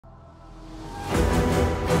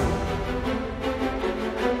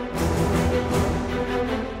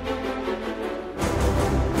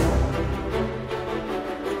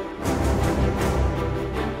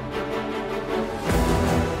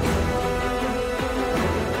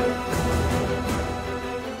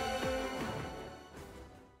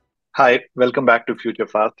Hi, welcome back to Future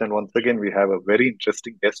Fast. And once again, we have a very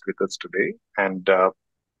interesting guest with us today. And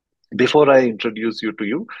before I introduce you to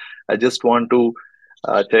you, I just want to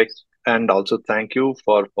check and also thank you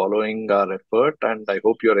for following our effort. And I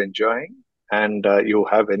hope you're enjoying. And you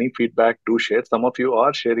have any feedback, do share. Some of you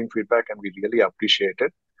are sharing feedback, and we really appreciate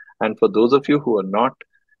it. And for those of you who are not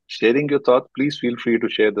sharing your thought, please feel free to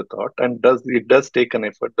share the thought. And does take an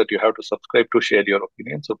effort that you have to subscribe to share your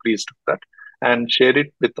opinion. So please do that and share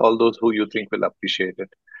it with all those who you think will appreciate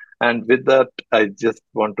it. And with that, I just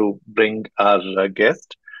want to bring our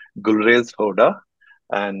guest, Gulrez Hoda,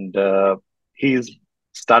 and he's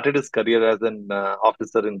started his career as an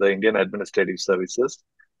officer in the Indian Administrative Services,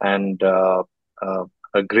 and a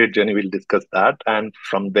great journey. We'll discuss that. And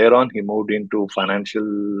from there on, he moved into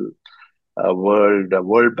financial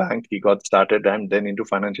World Bank. He got started, and then into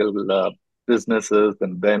financial businesses,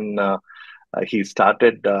 and then he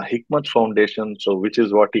started Hikmat Foundation, so which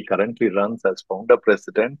is what he currently runs as founder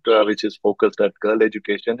president, which is focused at girl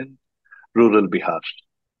education in rural Bihar.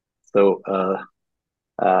 So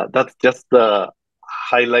that's just the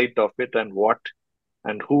highlight of it, and what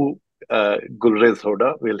and who Gulrez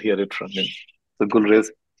Hoda. Will hear it from him. So Gulrez,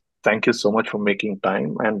 thank you so much for making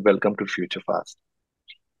time, and welcome to Future Fast.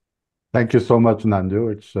 Thank you so much,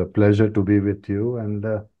 Nanju. It's a pleasure to be with you, and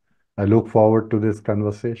I look forward to this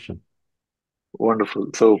conversation.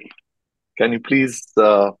 Wonderful. So can you please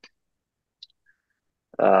that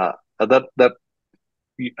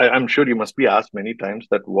I'm sure you must be asked many times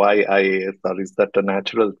that why IAS, or is that a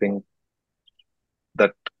natural thing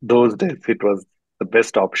that those days it was the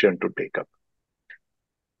best option to take up?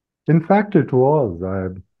 In fact, it was.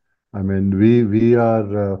 I mean, we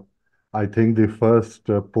are, I think, the first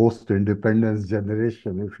post-independence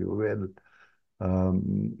generation, if you will.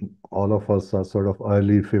 All of us are sort of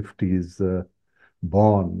early 50s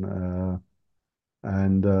born,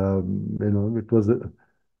 and it was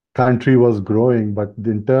country was growing, but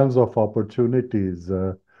in terms of opportunities,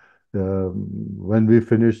 when we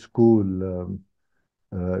finished school.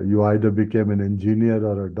 You either became an engineer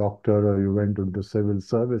or a doctor, or you went into civil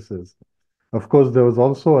services. Of course, there was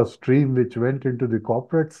also a stream which went into the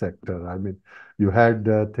corporate sector. I mean, you had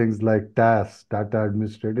things like TAS, Tata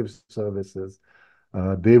Administrative Services.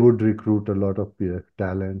 They would recruit a lot of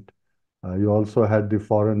talent. You also had the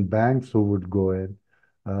foreign banks who would go in.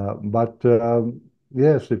 But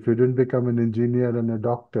yes, if you didn't become an engineer and a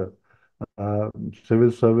doctor,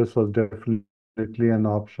 civil service was definitely an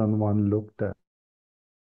option one looked at.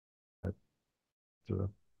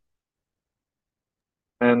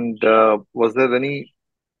 And was there any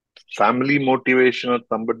family motivation or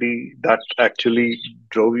somebody that actually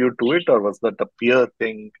drove you to it, or was that a peer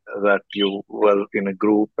thing that you were in a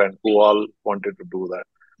group and who all wanted to do that?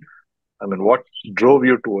 I mean, what drove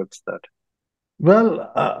you towards that?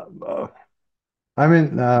 Well, I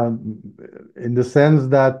mean, in the sense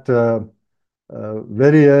that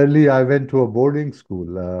very early I went to a boarding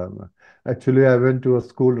school. Actually, I went to a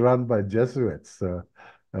school run by Jesuits,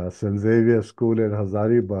 St. Xavier School in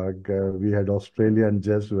Hazaribagh. We had Australian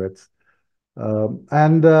Jesuits.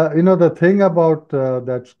 The thing about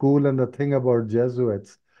that school and the thing about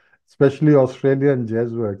Jesuits, especially Australian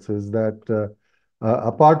Jesuits, is that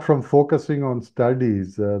apart from focusing on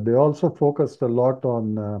studies, they also focused a lot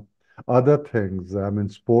on other things. I mean,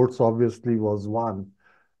 sports obviously was one.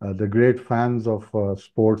 The great fans of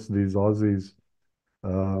sports, these Aussies.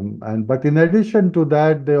 But in addition to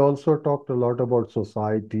that, they also talked a lot about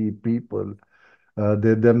society, people.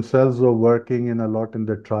 They themselves were working in a lot in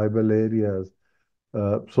the tribal areas.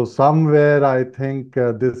 So somewhere I think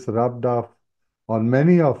this rubbed off on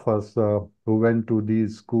many of us who went to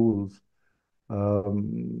these schools.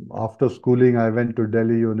 After schooling, I went to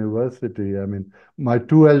Delhi University. I mean, my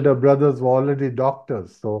two elder brothers were already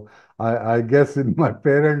doctors, so I guess in my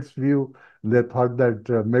parents' view, they thought that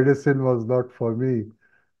medicine was not for me.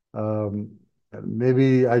 Um,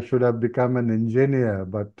 Maybe I should have become an engineer,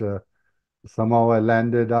 but somehow I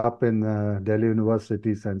landed up in Delhi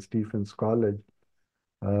University, St. Stephen's College,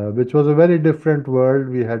 which was a very different world.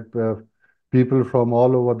 We had people from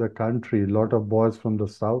all over the country, a lot of boys from the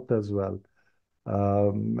south as well.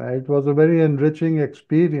 It was a very enriching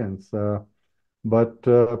experience. But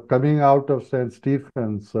coming out of St.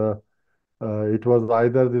 Stephen's, it was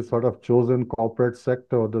either the sort of chosen corporate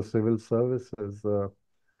sector or the civil services.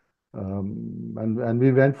 And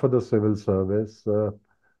we went for the civil service.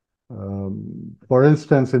 For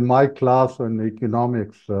instance, in my class on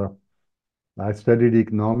economics, I studied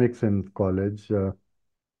economics in college.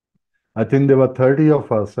 I think there were 30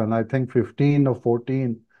 of us, and I think 15 or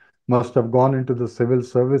 14 must have gone into the civil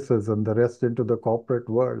services and the rest into the corporate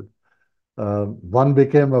world. One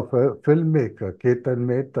became a filmmaker, Ketan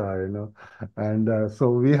Mehta, and so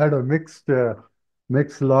we had a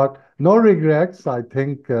mixed lot. No regrets. I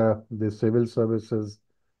think the civil services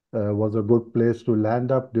was a good place to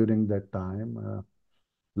land up during that time.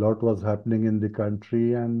 Lot was happening in the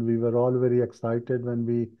country, and we were all very excited when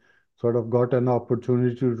we sort of got an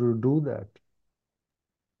opportunity to do that.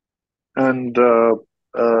 And uh,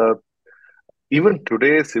 even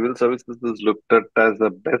today, civil services is looked at as the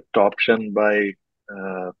best option by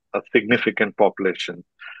a significant population,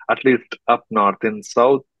 at least up north. In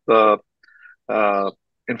south, uh,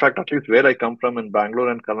 in fact, at least where I come from in Bangalore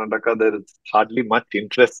and Karnataka, there is hardly much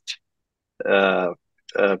interest. Uh,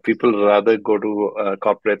 People rather go to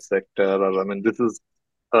corporate sector, or I mean, this is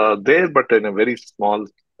there, but in a very small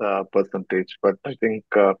percentage. But I think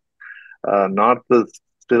north is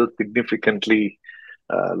still significantly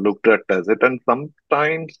looked at as it. And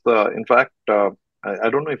sometimes, in fact, I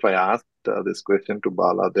don't know if I asked this question to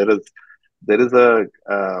Bala. There is a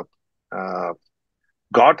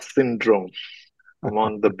God syndrome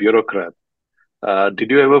among the bureaucrats.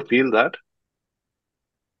 Did you ever feel that?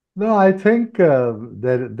 No, I think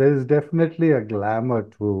there is definitely a glamour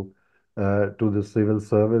to the civil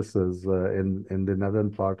services in the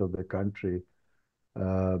northern part of the country.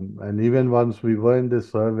 And even once we were in the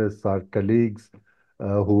service, our colleagues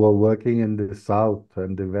who were working in the south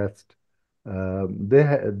and the west,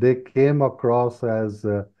 they came across as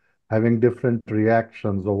having different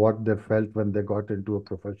reactions or what they felt when they got into a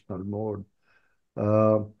professional mode.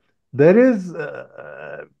 Uh, there is,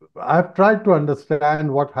 I've tried to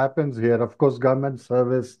understand what happens here. Of course, government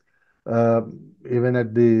service, uh, even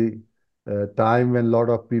at the time when a lot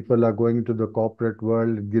of people are going to the corporate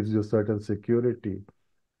world, it gives you certain security.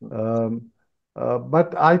 Um,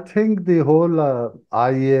 but I think the whole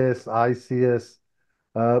IAS, ICS,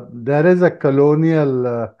 there is a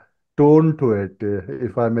colonial tone to it,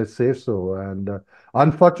 if I may say so, and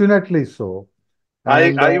unfortunately so.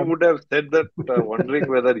 And I would have said that, wondering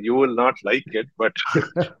whether you will not like it, but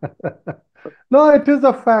no, it is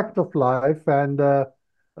a fact of life, and I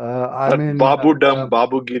that mean, Babu Dam,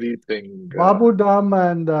 Babu Giri thing. Babu Dam,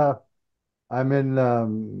 and I mean,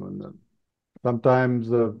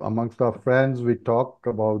 sometimes amongst our friends we talk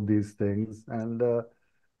about these things, and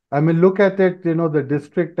I mean, look at it, the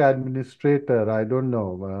district administrator, I don't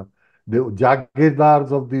know, the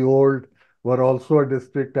Jagirdars of the old were also a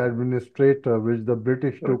district administrator, which the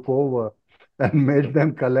British Right. took over and made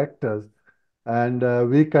them collectors. And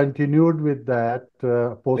we continued with that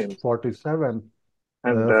post Seems. 47.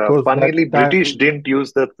 And Of course, that funnily, British time, didn't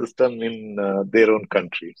use that system in their own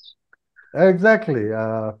country. exactly.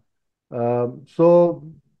 So,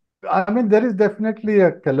 I mean, there is definitely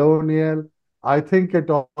a colonial. I think it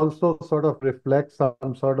also sort of reflects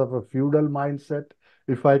some sort of a feudal mindset,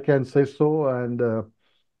 if I can say so. And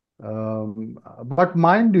but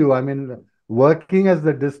mind you, I mean, working as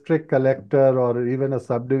the district collector or even a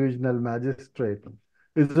subdivisional magistrate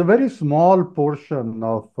is a very small portion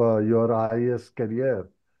of your IAS career.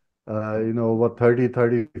 Over 30,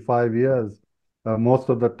 35 years. Most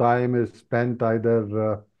of the time is spent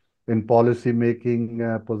either in policy making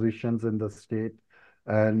positions in the state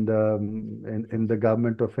and in the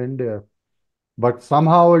government of India. But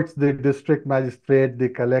somehow it's the district magistrate, the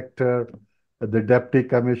collector, the deputy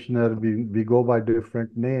commissioner, we go by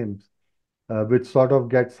different names, which sort of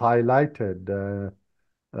gets highlighted.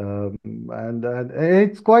 And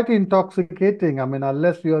it's quite intoxicating. I mean,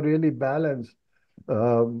 unless you're really balanced,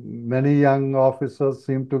 many young officers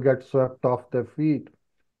seem to get swept off their feet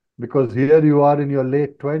because here you are in your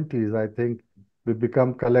late 20s. I think we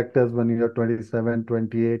become collectors when you're 27,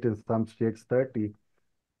 28, in some states 30.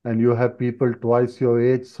 And you have people twice your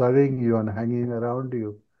age serving you and hanging around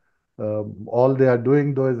you. All they are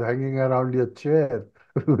doing, though, is hanging around your chair,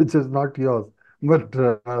 which is not yours. But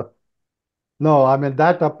no, I mean,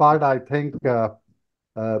 that apart, I think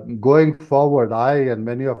going forward, I and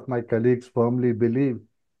many of my colleagues firmly believe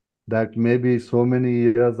that maybe so many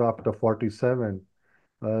years after 47,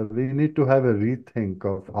 we need to have a rethink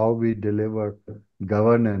of how we deliver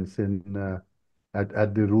governance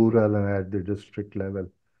at the rural and at the district level.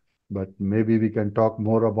 But maybe we can talk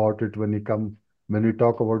more about it when we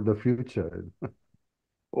talk about the future.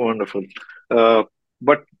 Wonderful.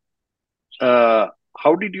 But uh,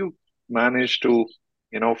 how did you manage to,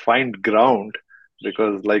 find ground?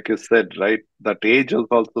 Because, like you said, right, that age is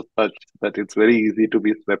also such that it's very easy to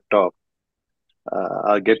be swept off,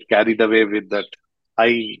 get carried away with that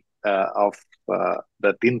high of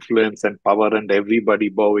that influence and power, and everybody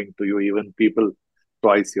bowing to you, even people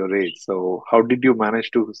twice your age. So, how did you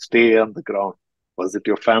manage to stay on the ground? Was it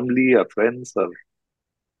your family or friends or?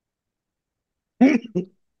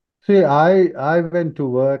 See, I went to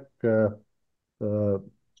work uh,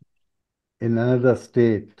 in another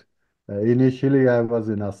state. Initially, I was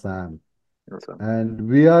in Assam, Yes, sir. and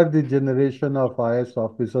we are the generation of IAS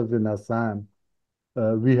officers in Assam.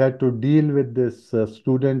 We had to deal with this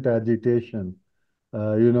student agitation,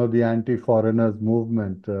 the anti-foreigners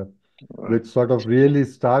movement, Right. which sort of really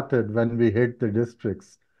started when we hit the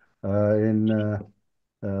districts in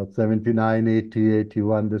 79, 80,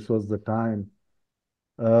 81. This was the time.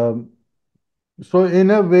 Um, so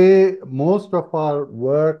in a way, most of our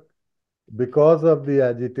work, because of the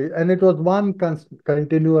agitation, and it was one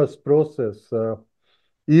continuous process.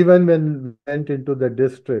 Even when we went into the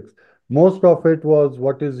districts, most of it was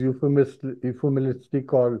what is euphemistically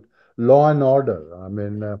called law and order. I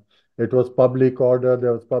mean, it was public order,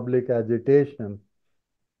 there was public agitation,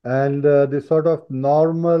 and the sort of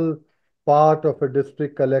normal part of a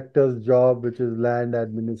district collector's job, which is land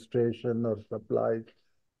administration or supplies,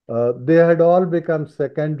 they had all become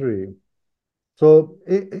secondary. So,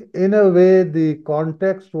 in a way, the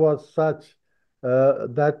context was such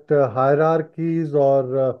that hierarchies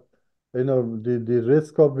or the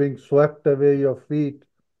risk of being swept away your feet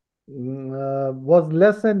was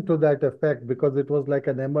lessened to that effect because it was like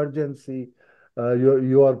an emergency.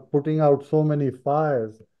 You are putting out so many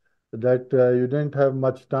fires that you didn't have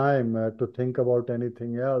much time to think about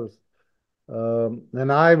anything else.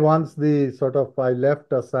 And I once the sort of I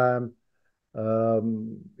left Assam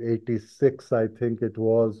 86, I think it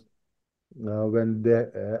was,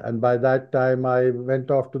 and by that time I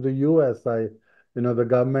went off to the US. The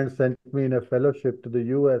government sent me in a fellowship to the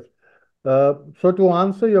US. So to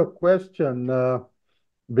answer your question,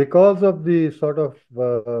 because of the sort of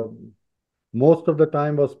most of the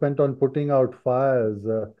time was spent on putting out fires,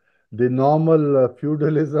 the normal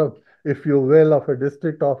feudalism, if you will, of a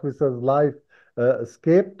district officer's life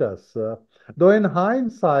escaped us. Though in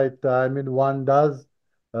hindsight, I mean, one does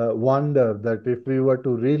wonder that if we were to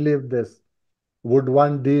relive this, would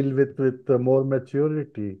one deal with more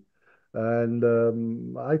maturity?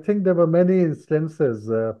 And I think there were many instances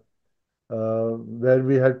where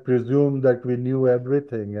we had presumed that we knew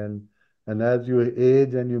everything, and as you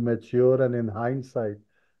age and you mature, and in hindsight,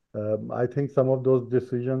 I think some of those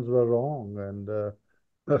decisions were wrong,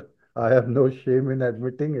 and I have no shame in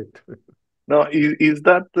admitting it. Now, is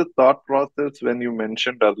that the thought process when you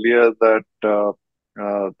mentioned earlier that the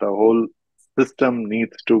whole system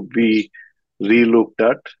needs to be relooked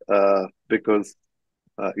at? Because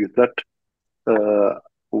is that uh,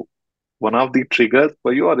 w- one of the triggers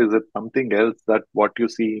for you, or is it something else that what you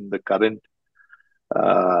see in the current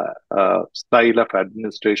style of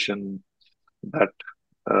administration that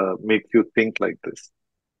makes you think like this?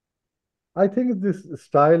 I think it's this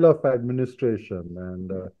style of administration,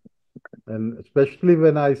 and especially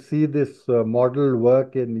when I see this model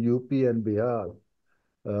work in UP and Bihar,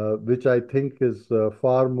 which I think is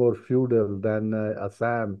far more feudal than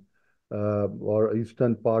Assam or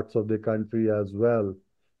eastern parts of the country as well.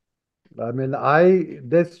 I mean,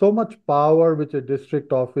 there's so much power which a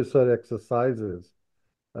district officer exercises,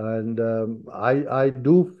 and I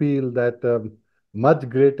do feel that much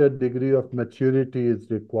greater degree of maturity is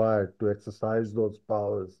required to exercise those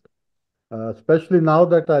powers. Especially now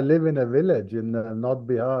that I live in a village in North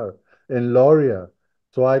Bihar, in Lauria.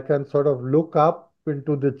 So I can sort of look up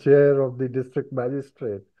into the chair of the district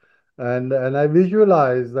magistrate, and I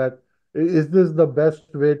visualize that is this the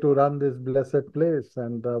best way to run this blessed place?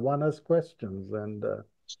 And one has questions. And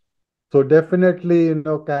so definitely,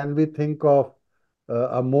 can we think of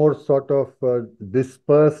a more sort of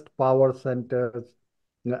dispersed power centers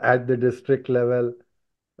at the district level?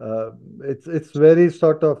 uh, it's very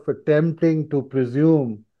sort of tempting to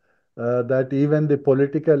presume that even the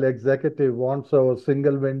political executive wants a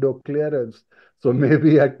single window clearance. So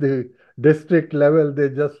maybe at the district level, they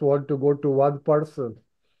just want to go to one person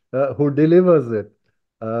who delivers it.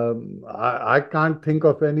 I can't think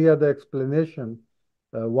of any other explanation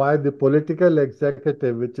why the political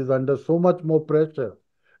executive, which is under so much more pressure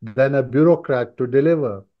than a bureaucrat to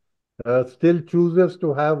deliver, still chooses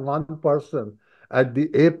to have one person at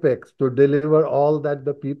the apex to deliver all that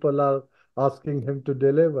the people are asking him to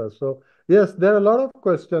deliver. So, yes, there are a lot of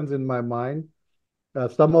questions in my mind,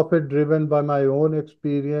 some of it driven by my own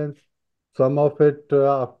experience, some of it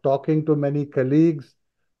talking to many colleagues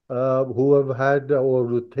who have had or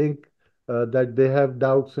who think that they have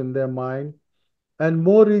doubts in their mind. And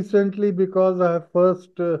more recently, because I have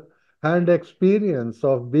first hand experience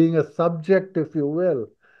of being a subject, if you will,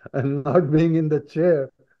 and not being in the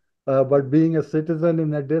chair, but being a citizen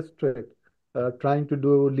in a district, trying to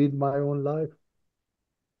lead my own life.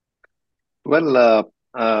 Well,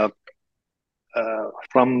 uh,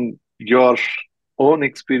 from your own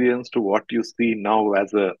experience to what you see now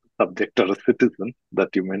as a subject or a citizen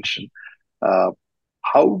that you mentioned, uh,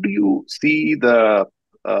 how do you see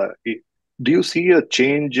do you see a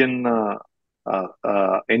change in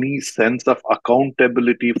any sense of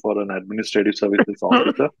accountability for an administrative services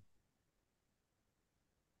officer?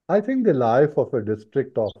 I think the life of a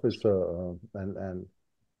district officer, and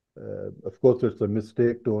of course, it's a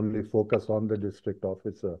mistake to only focus on the district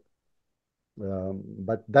officer.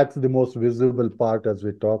 But that's the most visible part, as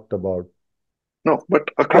we talked about. No, but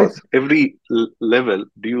I across every level,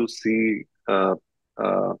 do you see uh,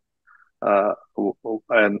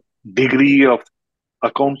 an degree of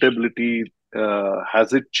accountability?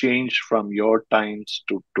 Has it changed from your times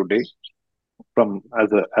to today? From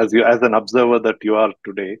as an observer that you are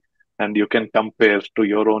today, and you can compare to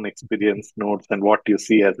your own experience notes and what you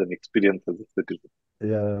see as an experience as a citizen.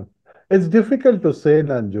 Yeah, it's difficult to say,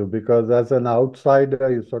 Nanju, because as an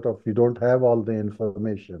outsider, you don't have all the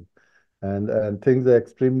information, and things are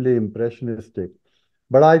extremely impressionistic.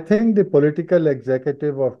 But I think the political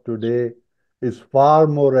executive of today is far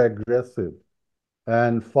more aggressive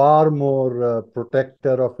and far more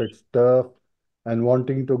protector of its turf and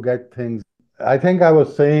wanting to get things. I think I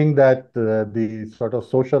was saying that the sort of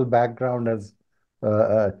social background has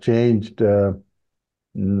changed,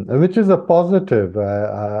 which is a positive.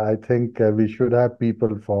 I think we should have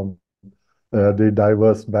people from the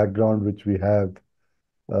diverse background which we have.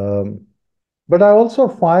 Um, but I also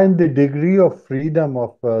find the degree of freedom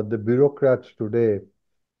of the bureaucrats today,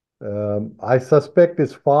 I suspect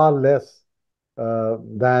is far less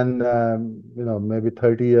than maybe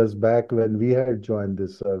 30 years back when we had joined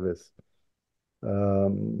this service.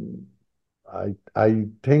 Um, I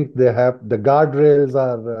think they have the guardrails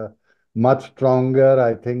are much stronger.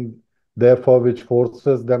 I think therefore which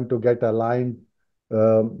forces them to get aligned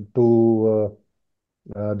to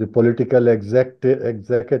the political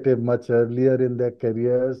executive much earlier in their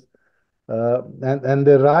careers, and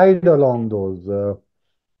they ride along those.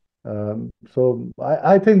 So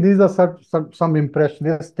I think these are some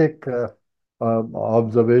impressionistic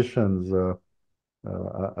observations.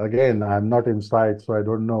 Again, I'm not inside, so I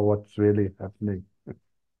don't know what's really happening.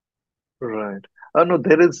 Right. No,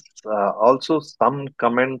 there is also some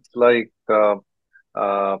comments like uh,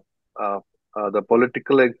 uh, the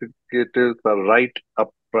political executives are right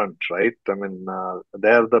up front, right? I mean, they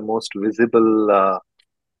are the most visible. Uh,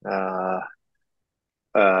 uh,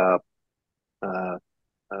 uh, uh,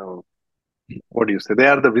 what do you say? They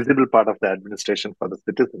are the visible part of the administration for the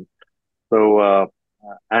citizens. So,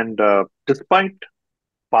 and despite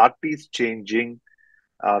parties changing,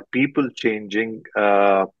 people changing,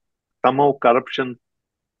 somehow corruption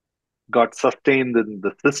got sustained in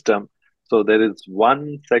the system. So there is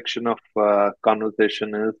one section of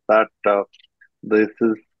conversation is that this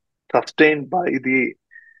is sustained by the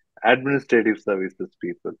administrative services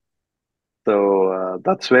people. So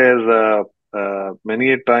that's where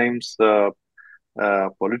many a times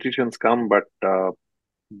politicians come, but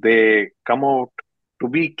they come out to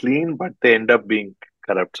be clean, but they end up being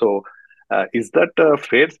corrupt. So, is that a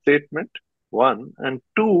fair statement? One and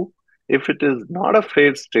two, if it is not a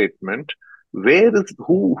fair statement, where is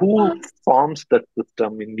who forms that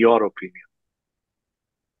system in your opinion?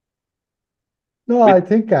 No, With I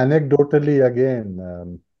think anecdotally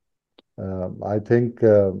again, I think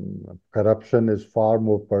corruption is far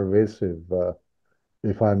more pervasive,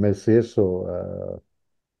 if I may say so,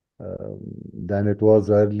 than it was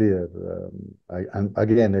earlier. And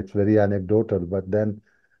again, it's very anecdotal, but then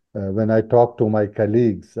when I talk to my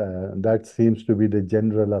colleagues, that seems to be the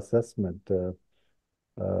general assessment. Uh,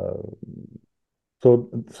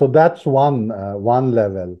 so that's one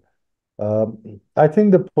level. I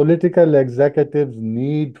think the political executives'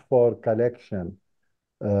 need for collection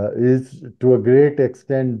is to a great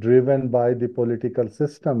extent driven by the political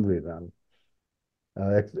system we run.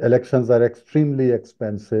 Elections are extremely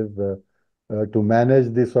expensive. To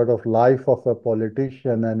manage the sort of life of a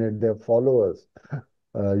politician and their followers,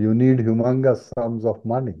 you need humongous sums of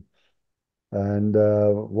money. And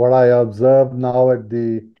what I observe now at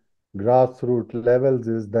the grassroots levels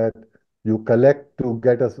is that you collect to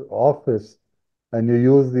get an office, and you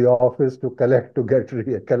use the office to collect to get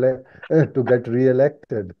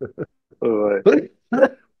re-elected. uh,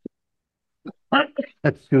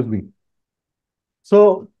 Excuse me.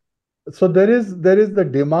 So so there is the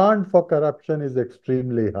demand for corruption is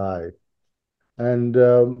extremely high, and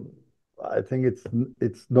I think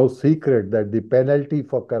it's no secret that the penalty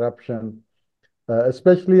for corruption,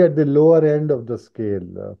 especially at the lower end of the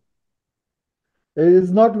scale,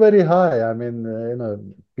 is not very high. I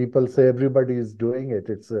mean, people say everybody is doing it.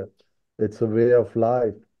 It's a way of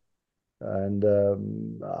life. And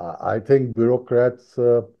I think bureaucrats,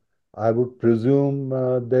 I would presume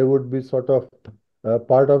they would be sort of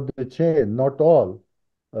part of the chain, not all,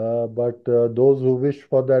 but those who wish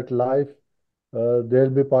for that life, they'll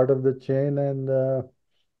be part of the chain, and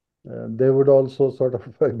they would also sort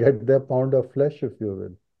of get their pound of flesh, if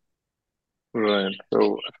you will. Right.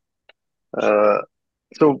 Uh,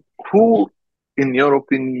 so who, in your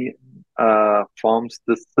opinion, forms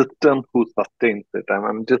the system who sustains it?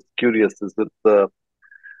 I'm just curious. Is it the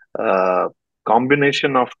uh,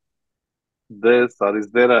 combination of this, or is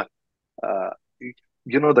there a uh,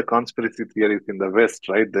 the conspiracy theories in the West,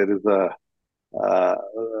 right? There is a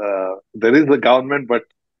government, but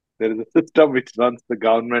there is a system which runs the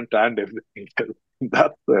government and everything else. In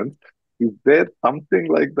that sense, is there something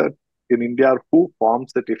like that in India? Or who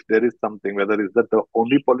forms it? If there is something, whether is that the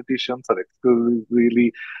only politicians or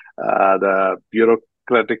exclusively the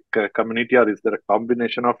bureaucratic community, or is there a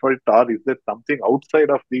combination of it, or is there something outside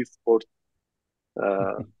of these sports?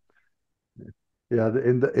 Uh, Yeah,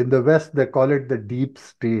 in the West they call it the deep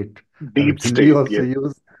state. I Deep mean, we state, also yes.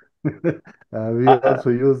 use we Uh, also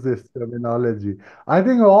use this terminology. I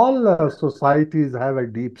think all societies have a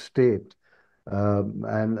deep state,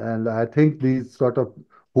 and I think these sort of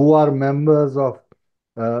who are members of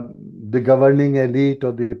uh, the governing elite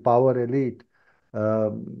or the power elite,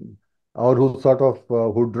 um, or who sort of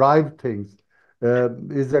who drive things,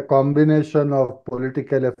 is a combination of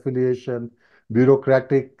political affiliation,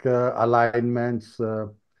 bureaucratic alignments.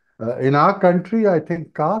 In our country, I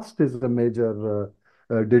think caste is a major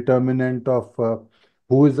determinant of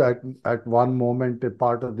who is at one moment a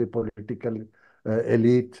part of the political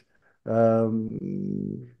elite,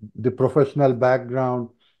 the professional background.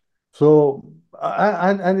 So,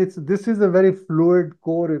 and it's this is a very fluid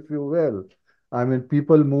core, if you will. I mean,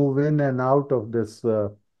 people move in and out of this.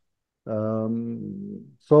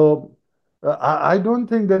 I don't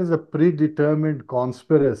think there is a predetermined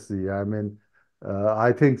conspiracy. I mean,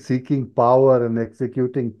 I think seeking power and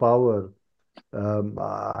executing power,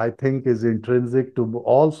 I think, is intrinsic to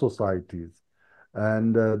all societies.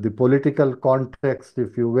 And the political context,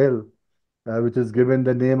 if you will, which is given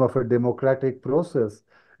the name of a democratic process,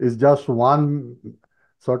 is just one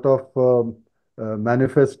sort of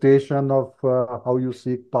manifestation of how you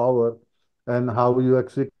seek power and how you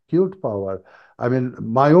execute power. I mean,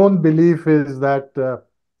 my own belief is that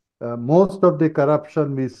most of the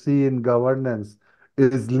corruption we see in governance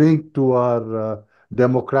is linked to our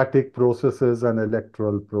democratic processes and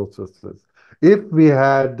electoral processes. If we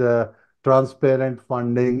had transparent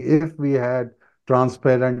funding, if we had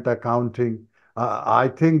transparent accounting,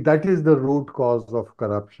 I think that is the root cause of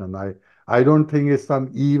corruption. I don't think it's some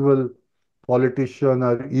evil politician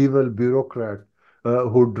or evil bureaucrat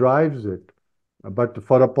who drives it. But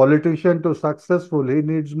for a politician to successful, he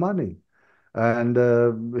needs money. And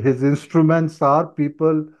his instruments are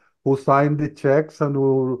people who sign the checks and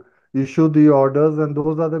who issue the orders, and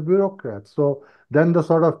those are the bureaucrats. So then the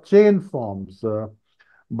sort of chain forms.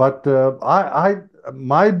 My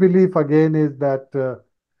belief again is that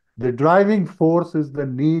the driving force is the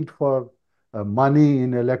need for money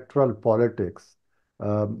in electoral politics.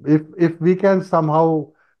 If we can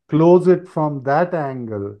somehow close it from that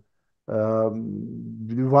angle,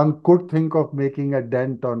 one could think of making a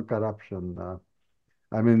dent on corruption.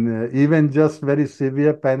 I mean, even just very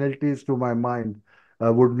severe penalties, to my mind,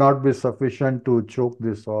 would not be sufficient to choke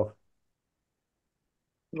this off.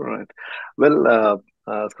 Right. Well,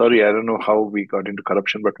 sorry, I don't know how we got into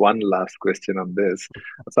corruption, but one last question on this.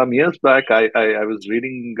 Some years back, I was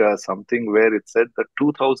reading something where it said that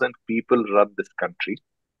 2,000 people run this country.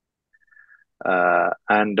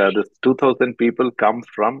 And this 2,000 people come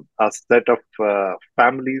from a set of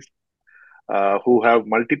families who have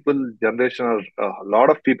multiple generation or a lot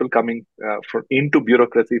of people coming into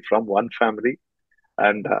bureaucracy from one family.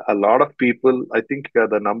 And a lot of people, I think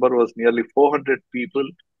the number was nearly 400 people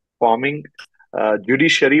forming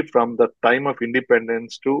judiciary from the time of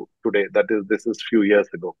independence to today. That is, this is few years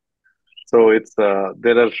ago. So it's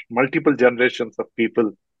there are multiple generations of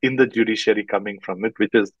people in the judiciary coming from it,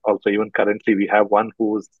 which is also even currently we have one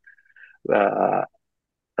whose uh,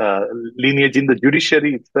 uh, lineage in the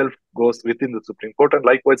judiciary itself goes within the Supreme Court, and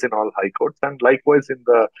likewise in all high courts, and likewise in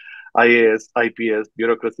the IAS, IPS,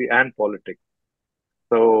 bureaucracy, and politics.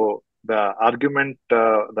 So the argument,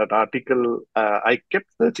 that article, I kept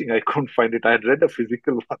searching, I couldn't find it. I had read a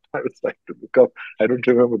physical one. I was trying to look up. I don't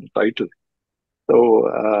remember the title.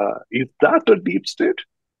 So is that a deep state?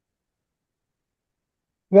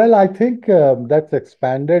 Well, I think that's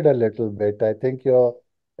expanded a little bit. I think your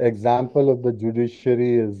example of the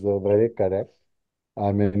judiciary is very correct.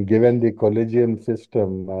 I mean, given the collegium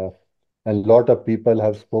system, a lot of people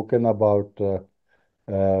have spoken about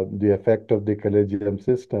the effect of the collegium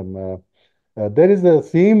system.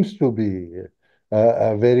 Seems to be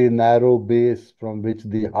a very narrow base from which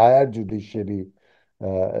the higher judiciary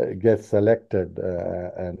gets selected,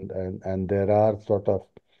 and there are sort of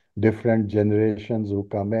different generations who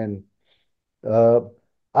come in. Uh,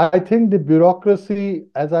 I think the bureaucracy,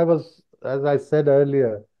 as I said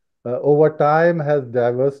earlier, over time has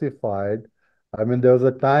diversified. I mean, there was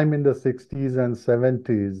a time in the 60s and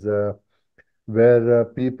 70s where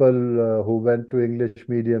people who went to English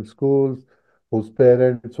medium schools, whose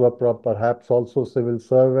parents were perhaps also civil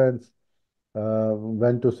servants,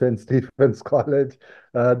 went to St. Stephen's College.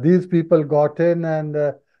 These people got in,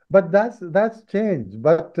 and but that's changed.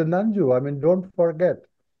 But Nanju, I mean, don't forget,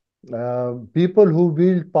 people who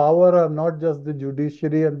wield power are not just the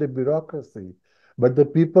judiciary and the bureaucracy, but the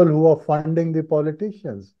people who are funding the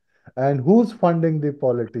politicians. And who's funding the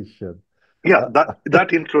politician? Yeah, Uh,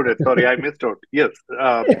 that included. Sorry, I missed out. Yes,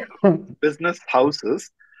 business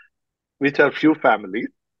houses, which are few families,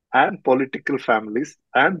 and political families,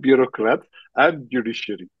 and bureaucrats, and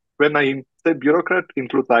judiciary. When I say bureaucrat,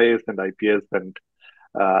 includes IAS and IPS and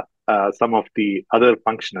some of the other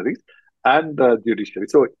functionaries and the judiciary.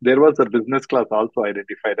 So there was a business class also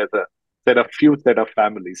identified as a set of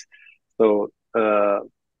families. So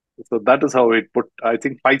so that is how it put. I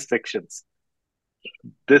think five sections.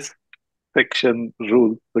 This section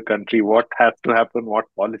rules the country. What has to happen? What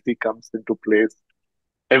policy comes into place?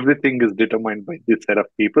 Everything is determined by this set of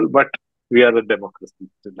people. But we are a democracy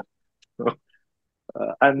still.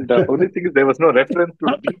 And the only thing is there was no reference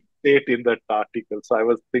to deep state in that article. So I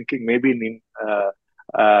was thinking maybe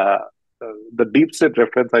uh, the deep state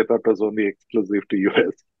reference I thought was only exclusive to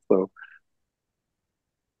US. So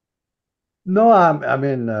no, I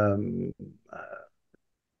mean,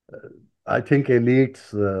 I think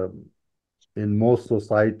elites in most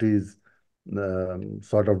societies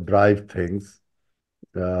sort of drive things.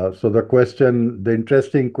 So the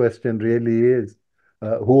interesting question really is,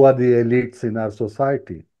 who are the elites in our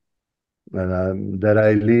society? And, there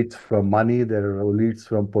are elites from money, there are elites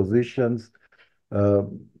from positions. Uh,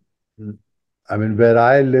 I mean, where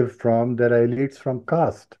I live from, there are elites from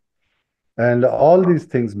caste. And all these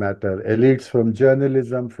things matter. Elites from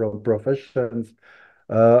journalism, from professions.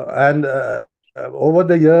 And over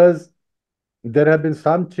the years, there have been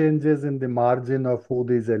some changes in the margin of who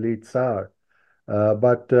these elites are.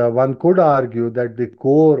 But one could argue that the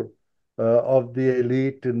core of the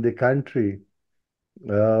elite in the country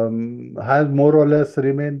has more or less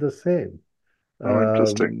remained the same. oh,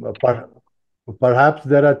 interesting. Perhaps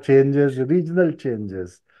there are changes, regional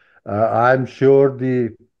changes. I'm sure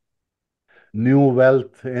the new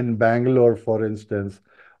wealth in Bangalore, for instance,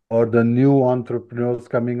 or the new entrepreneurs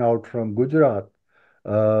coming out from Gujarat,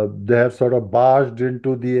 they have sort of barged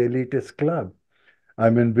into the elitist club. I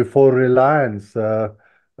mean, before Reliance, Yeah.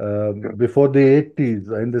 before the 80s,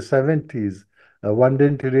 in the 70s, one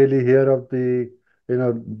didn't really hear of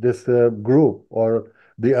this group or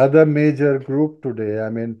the other major group today. I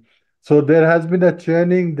mean, so there has been a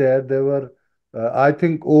churning there. There were, I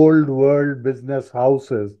think, old world business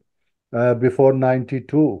houses before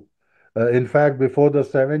 92. In fact, before the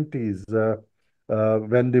 70s,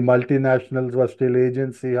 when the multinationals were still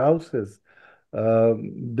agency houses,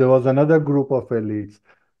 there was another group of elites.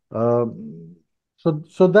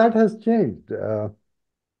 So that has changed.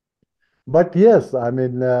 But yes, I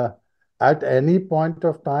mean, at any point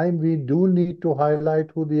of time, we do need to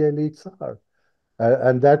highlight who the elites are.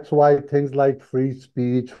 And that's why things like free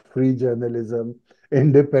speech, free journalism,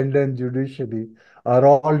 independent judiciary are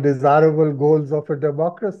all desirable goals of a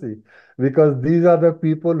democracy, because these are the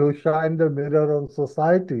people who shine the mirror on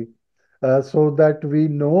society, so that we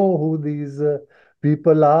know who these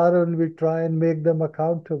people are and we try and make them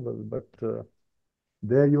accountable. But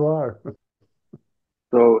there you are.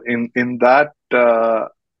 So in that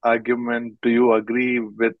argument, do you agree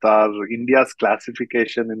with our India's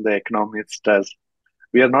classification in the Economist as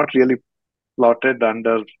we are not really plotted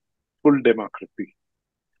under full democracy?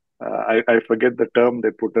 I forget the term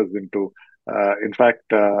they put us into. In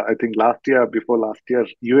fact, I think before last year,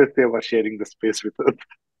 USA was sharing the space with us.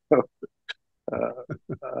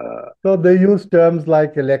 uh, So they use terms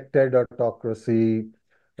like elected autocracy,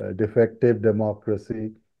 defective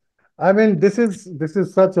democracy. I mean, this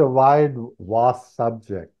is such a wide, vast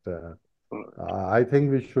subject. I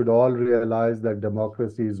think we should all realize that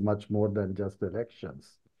democracy is much more than just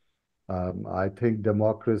elections. I think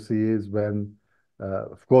democracy is when,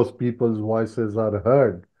 of course, people's voices are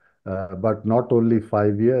heard, but not only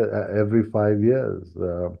 5 years, every 5 years.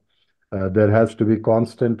 There has to be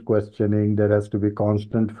constant questioning. There has to be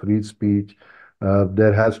constant free speech.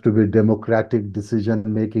 There has to be democratic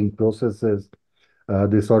decision-making processes.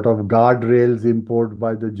 The sort of guardrails imposed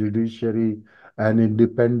by the judiciary and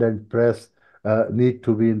independent press need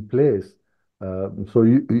to be in place. So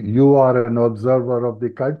you are an observer of the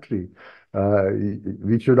country.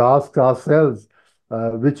 We should ask ourselves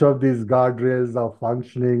which of these guardrails are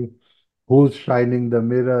functioning, who's shining the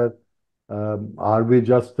mirror. Are we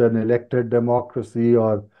just an elected democracy,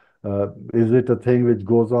 or is it a thing which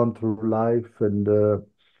goes on through life? And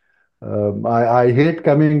I hate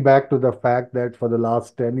coming back to the fact that for the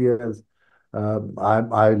last 10 years,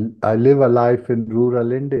 I live a life in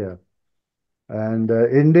rural India. And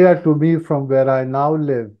India, to me, from where I now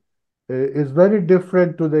live, is very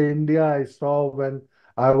different to the India I saw when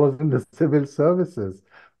I was in the civil services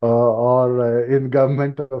or in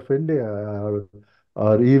government of India,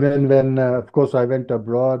 or even when, of course, I went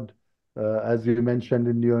abroad, as you mentioned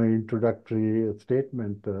in your introductory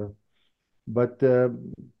statement. But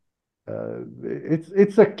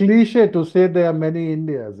it's a cliche to say there are many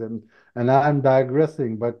Indias, and I'm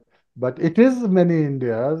digressing, but it is many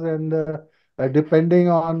Indias, and depending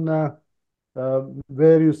on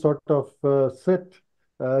where you sort of sit,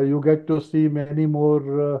 you get to see many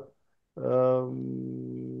more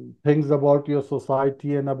things about your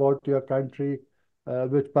society and about your country,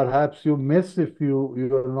 which perhaps you miss if you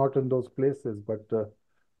are not in those places. But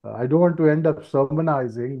I don't want to end up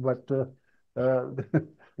sermonizing, but uh,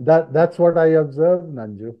 that's what I observed,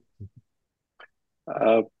 Nanju.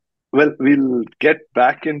 Uh, well, we'll get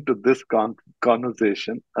back into this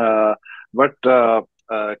conversation, but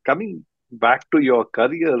coming back to your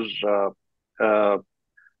career, uh,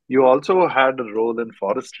 you also had a role in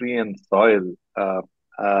forestry and soil uh,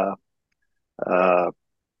 uh, uh,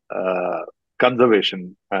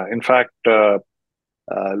 conservation. In fact, uh,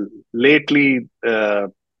 lately,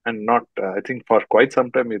 and not, I think for quite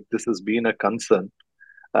some time, this has been a concern.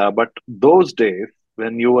 But those days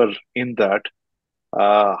when you were in that,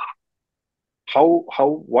 uh,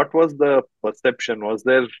 what was the perception? Was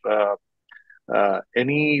there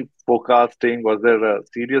any forecasting? Was there a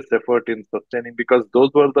serious effort in sustaining? Because those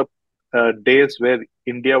were the days where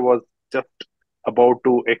India was just about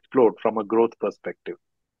to explode from a growth perspective.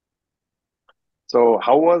 So,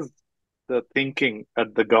 how was the thinking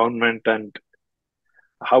at the government, and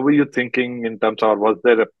how were you thinking in terms of, was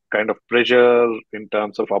there a kind of pressure in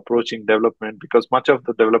terms of approaching development? Because much of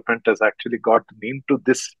the development has actually gotten into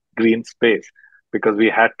this green space because we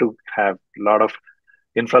had to have a lot of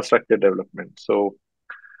infrastructure development. So,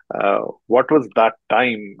 what was that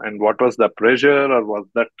time, and what was the pressure, or was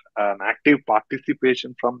that an active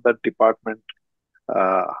participation from that department?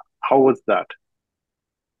 Uh, how was that?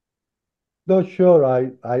 No, sure.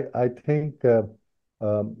 I think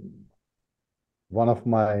um, one of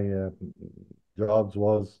my jobs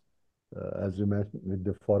was, as you mentioned, with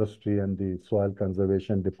the forestry and the soil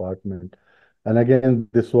conservation department. And again,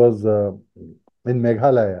 this was in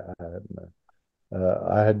Meghalaya.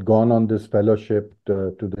 I had gone on this fellowship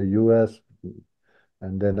to the US,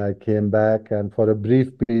 and then I came back. And for a brief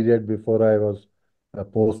period before I was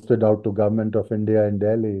posted out to Government of India in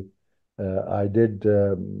Delhi, I did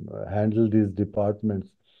handle these departments.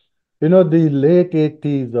 You know, the late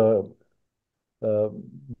 80s, uh,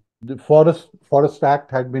 the Forest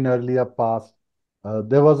Act had been earlier passed.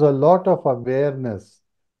 There was a lot of awareness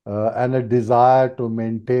and a desire to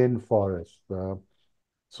maintain forests.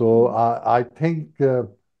 I think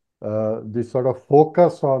the sort of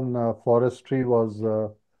focus on forestry was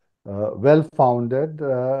well founded,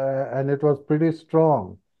 and it was pretty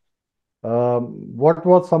strong. What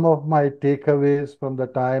was some of my takeaways from the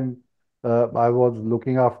time I was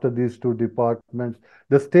looking after these two departments?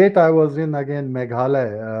 The state I was in, again,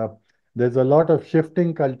 Meghalaya, there's a lot of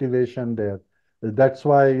shifting cultivation there. That's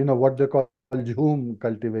why, what they call jhum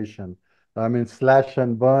cultivation. I mean, slash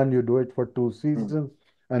and burn, you do it for 2 seasons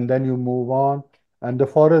and then you move on, and the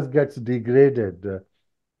forest gets degraded.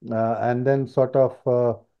 And then sort of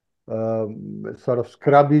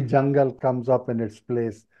scrubby jungle comes up in its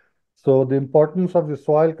place. So the importance of the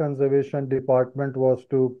soil conservation department was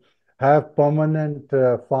to have permanent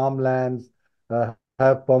farmlands,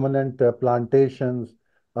 have permanent plantations.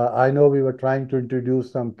 I know we were trying to introduce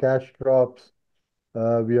some cash crops.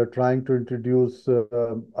 We are trying to introduce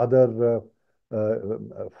other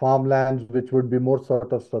farmlands which would be more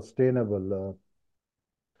sort of sustainable.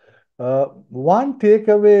 One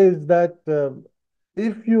takeaway is that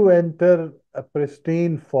if you enter a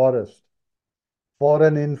pristine forest for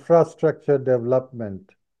an infrastructure development,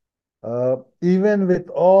 even with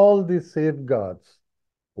all the safeguards,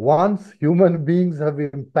 once human beings have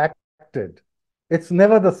impacted constructed, it's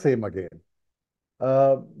never the same again.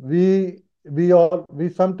 We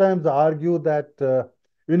sometimes argue that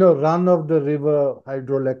run of the river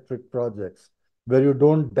hydroelectric projects where you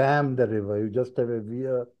don't dam the river, you just have a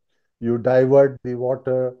weir, you divert the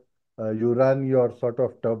water, you run your sort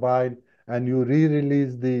of turbine, and you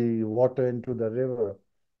re-release the water into the river.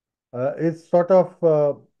 It's sort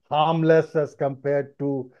of harmless as compared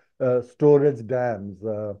to storage dams.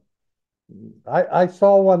 I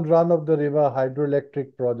saw one run-of-the-river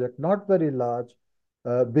hydroelectric project, not very large,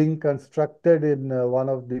 being constructed in one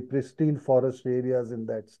of the pristine forest areas in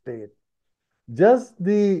that state. Just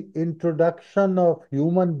the introduction of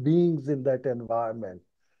human beings in that environment,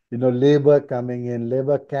 labor coming in,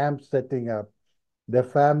 labor camps setting up, their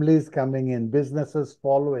families coming in, businesses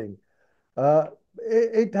following, uh,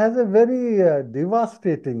 it has a very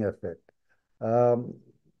devastating effect. Um,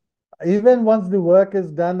 Even once the work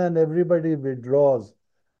is done and everybody withdraws,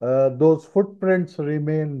 those footprints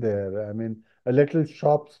remain there. I mean, a little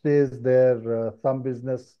shop stays there, some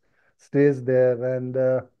business stays there, and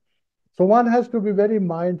so one has to be very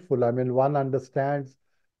mindful. I mean, one understands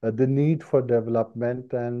the need for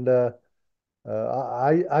development, and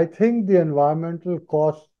I think the environmental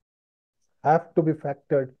costs have to be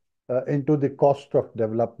factored into the cost of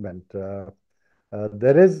development.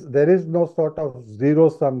 There is no sort of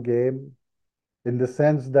zero-sum game in the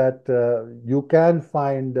sense that you can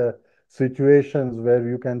find situations where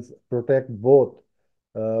you can protect both,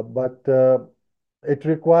 but it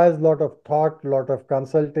requires a lot of thought, a lot of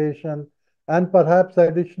consultation, and perhaps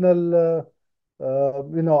additional,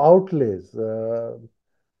 outlays. Um,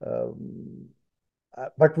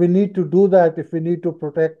 but we need to do that if we need to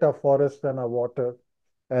protect our forests and our water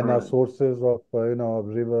and our Right. sources of, of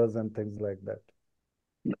rivers and things like that.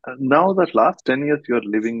 Now that last 10 years you're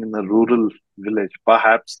living in a rural village,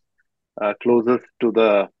 perhaps closest to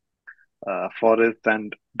the forest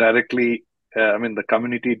and directly, I mean, the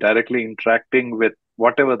community directly interacting with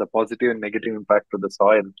whatever the positive and negative impact to the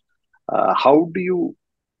soil. How do you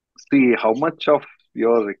see how much of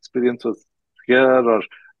your experience was here, or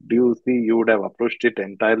do you see you would have approached it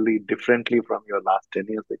entirely differently from your last 10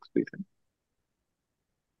 years experience?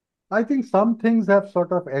 I think some things have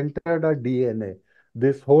sort of entered our DNA.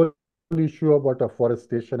 This whole issue about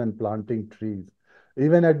afforestation and planting trees.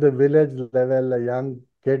 Even at the village level, a young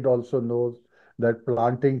kid also knows that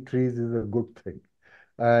planting trees is a good thing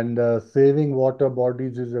and saving water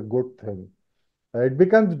bodies is a good thing. It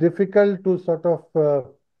becomes difficult to sort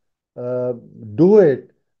of uh, do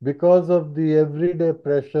it because of the everyday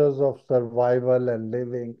pressures of survival and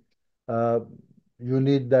living. Uh, you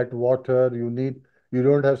need that water, you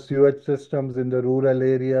don't have sewage systems in the rural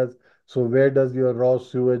areas, so where does your raw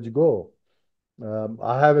sewage go?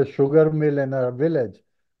 I have a sugar mill in our village.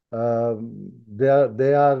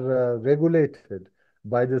 They are regulated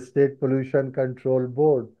by the State Pollution Control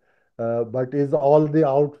Board. But is all the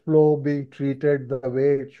outflow being treated the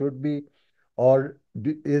way it should be? Or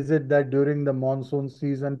is it that during the monsoon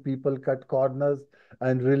season, people cut corners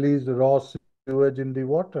and release raw sewage in the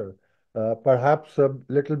water? Perhaps a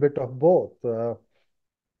little bit of both.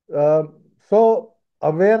 So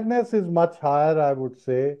awareness is much higher, I would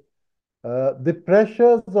say. The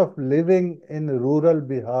pressures of living in rural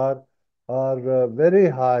Bihar are very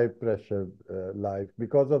high pressure life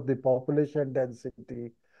because of the population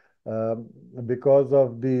density, um, because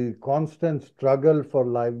of the constant struggle for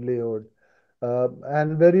livelihood,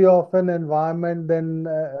 and very often environment then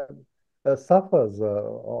suffers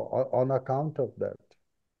on account of that.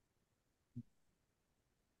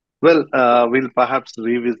 Well, we'll perhaps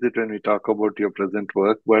revisit when we talk about your present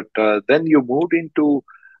work, but then you moved into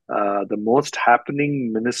the most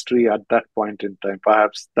happening ministry at that point in time.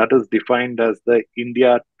 Perhaps that is defined as the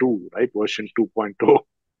India 2, right? Version 2.0.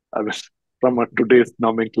 I mean, from a today's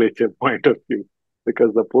nomenclature point of view,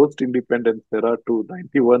 because the post-independence era to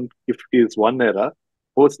 91, if is one era,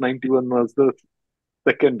 post 91 was the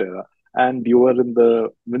second era, and you were in the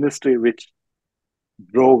ministry which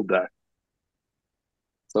drove that.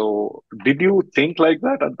 So, did you think like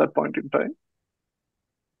that at that point in time?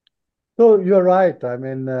 So you're right. I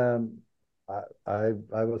mean,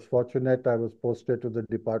 I was fortunate. I was posted to the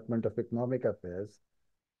Department of Economic Affairs,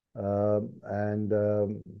 and uh,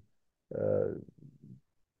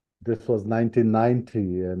 this was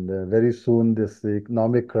 1990, and very soon this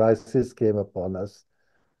economic crisis came upon us.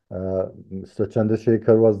 Mr.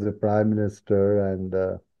 Chandrasekhar was the Prime Minister,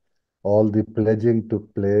 and all the pledging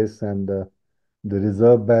took place, and the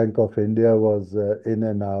Reserve Bank of India was in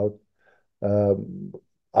and out. Um,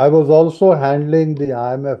 I was also handling the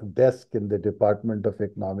IMF desk in the Department of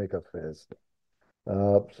Economic Affairs.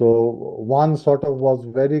 So one sort of was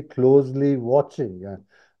very closely watching.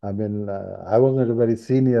 I wasn't a very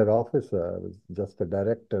senior officer. I was just a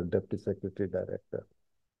director, deputy secretary director.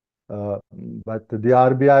 Uh, but the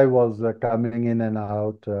RBI was coming in and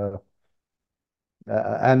out.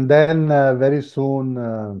 And then very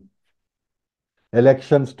soon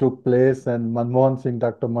elections took place, and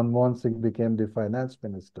Dr. Manmohan Singh became the finance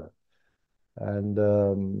minister. And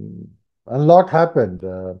a lot happened.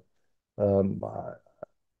 Um,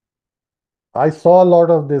 I saw a lot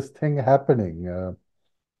of this thing happening.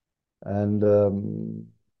 And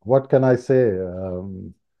what can I say?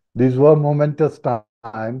 These were momentous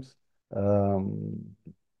times. A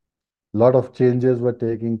lot of changes were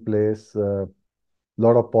taking place. A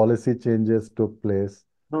lot of policy changes took place.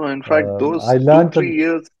 No, in fact, I those two, learned. 3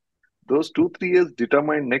 years, those 2, 3 years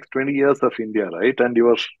determined next 20 years of India, right? And you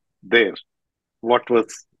were there. What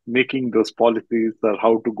was making those policies or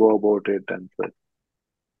how to go about it and such.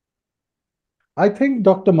 I think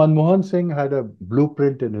Dr. Manmohan Singh had a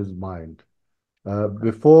blueprint in his mind.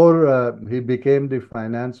 Before he became the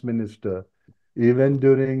finance minister, even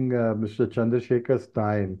during Mr. Chandrasekhar's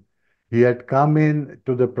time, he had come in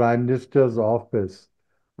to the Prime Minister's office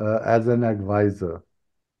as an advisor.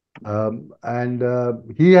 And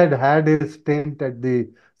he had had his stint at the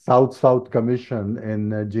South-South Commission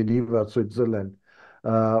in Geneva, Switzerland.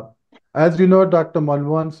 Uh, as you know, Dr.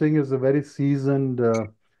 Manmohan Singh is a very seasoned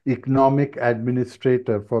economic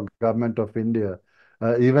administrator for Government of India.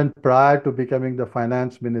 Even prior to becoming the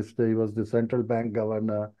finance minister, he was the central bank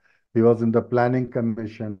governor. He was in the planning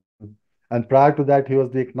commission. And prior to that, he was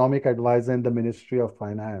the economic advisor in the Ministry of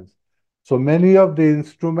Finance. So many of the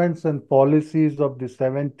instruments and policies of the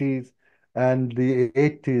 70s and the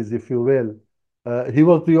 80s, if you will, he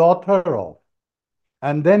was the author of.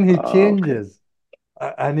 And then he Okay. changes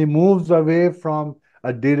and he moves away from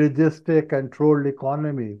a dirigistic, controlled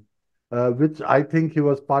economy, which I think he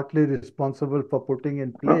was partly responsible for putting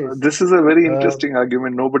in place. This is a very Uh, interesting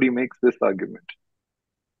argument. Nobody makes this argument.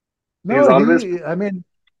 He's no, always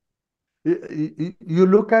you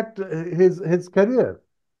look at his career,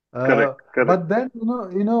 correct, correct, but then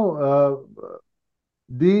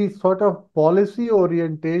the sort of policy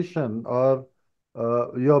orientation or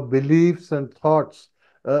your beliefs and thoughts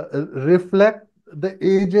reflect the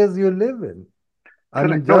ages you live in. I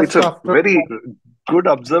correct. mean, No, it's just a after very good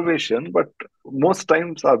observation, but most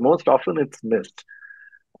times or most often it's missed.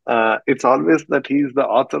 It's always that he's the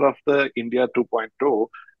author of the India 2.0.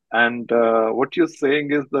 And what you're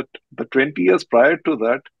saying is that the 20 years prior to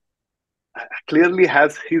that clearly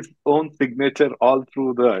has his own signature all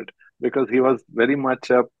through that because he was very much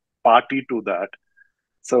a party to that.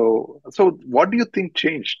 So what do you think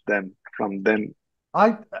changed then from then?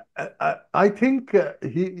 I I think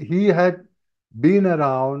he had been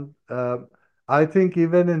around. I think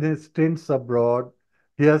even in his stints abroad,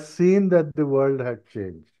 he has seen that the world had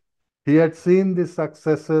changed. He had seen the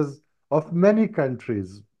successes of many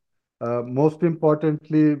countries. Most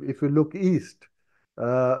importantly, if you look east,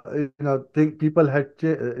 think people had,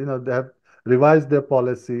 they have revised their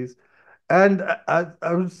policies, and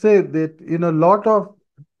I would say that a lot of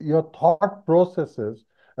your thought processes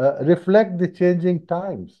reflect the changing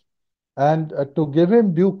times. And to give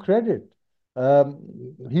him due credit,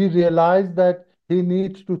 he realized that he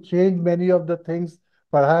needs to change many of the things,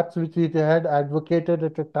 perhaps which he had advocated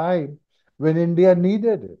at a time when India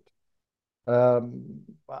needed it. I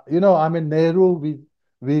mean, Nehru,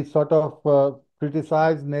 we sort of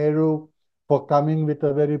criticize Nehru for coming with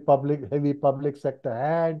a very heavy public sector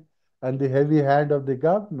hand and the heavy hand of the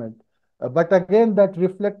government. But again, that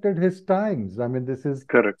reflected his times. I mean, this is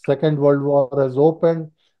Correct, Second World War has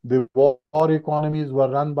opened. The war economies were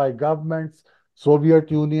run by governments. Soviet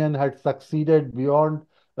Union had succeeded beyond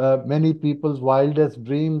many people's wildest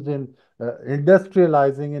dreams in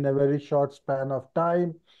industrializing in a very short span of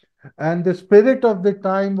time. And the spirit of the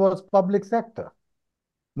time was public sector.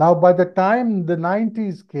 Now, by the time the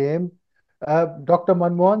 90s came, Dr.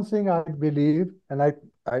 Manmohan Singh, I believe, I,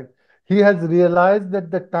 he has realized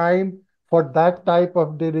that the time for that type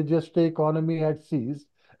of dirigiste economy had ceased,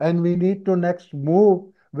 and we need to next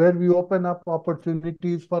move where we open up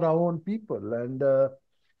opportunities for our own people. And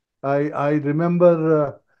I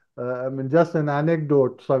remember, I mean, just an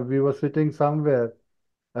anecdote. So we were sitting somewhere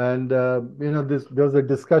and this there was a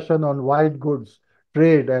discussion on white goods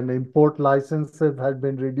trade, and import licenses had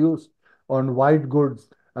been reduced on white goods,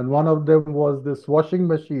 and one of them was this washing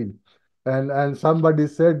machine. And somebody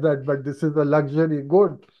said that, but this is a luxury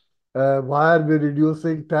good. Why are we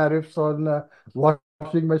reducing tariffs on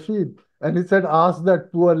washing machine? And he said, ask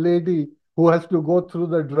that poor lady who has to go through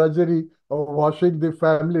the drudgery of washing the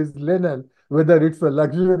family's linen, whether it's a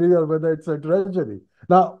luxury or whether it's a treasury.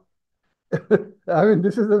 Now, I mean,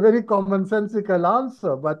 this is a very commonsensical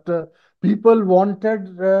answer, but people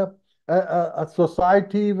wanted a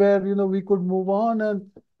society where, we could move on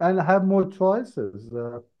and have more choices.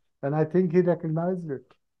 And I think he recognized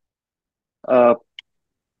it. Uh,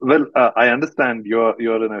 I understand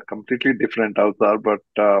you're in a completely different avatar, but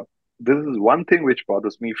this is one thing which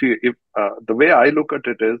bothers me. If the way I look at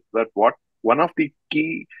it is that what one of the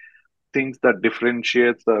key things that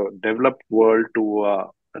differentiates a developed world to a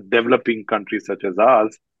developing countries such as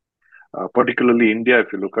ours, particularly India,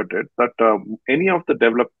 if you look at it, that any of the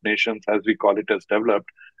developed nations, as we call it as developed,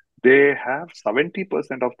 they have 70%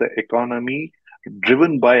 of the economy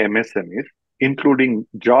driven by MSMEs, including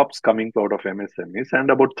jobs coming out of MSMEs, and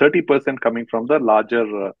about 30% coming from the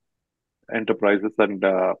larger enterprises and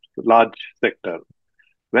large sector.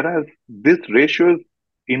 Whereas this ratio is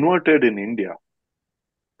inverted in India.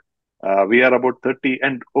 We are about 30,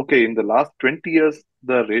 and okay, in the last 20 years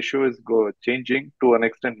the ratio is changing to an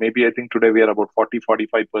extent. Maybe I think today we are about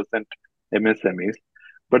 40-45% MSMEs,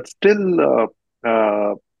 but still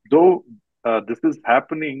though this is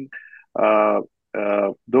happening, uh,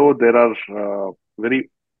 though there are very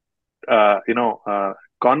you know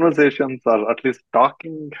conversations, or at least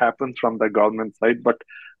talking happens from the government side, but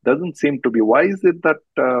doesn't seem to be. Why is it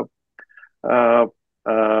that uh,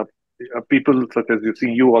 uh, people such as, you see,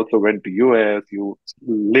 you also went to US, you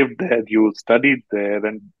lived there, you studied there,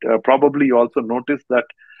 and probably you also noticed that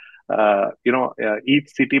each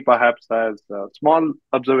city perhaps has small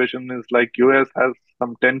observation is like US has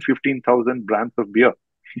some 10-15,000 brands of beer.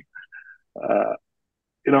 Uh,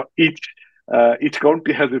 each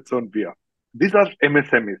county has its own beer. These are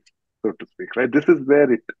MSMEs, so to speak, right? This is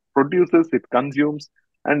where it produces, it consumes,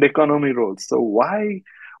 and economy rolls. So why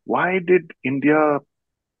did India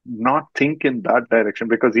not think in that direction?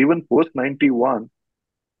 Because even post 91,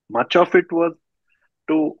 much of it was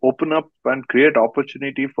to open up and create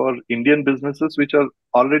opportunity for Indian businesses, which are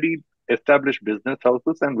already established business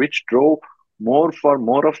houses, and which drove more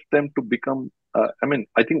of them to become.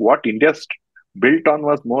 I think what India built on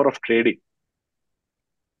was more of trading.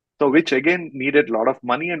 So, which again needed a lot of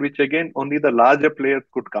money, and which again only the larger players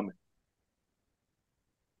could come in.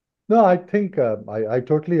 No, I think I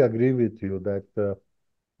totally agree with you that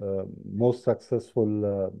most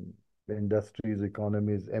successful industries,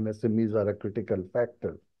 economies, MSMEs are a critical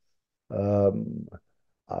factor. Um,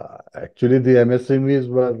 Actually, the MSMEs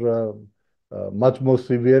were much more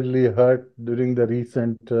severely hurt during the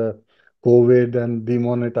recent COVID and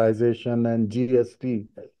demonetization and GST.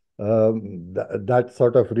 That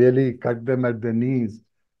sort of really cut them at the knees.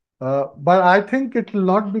 But I think it will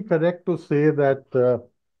not be correct to say that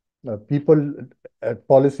people at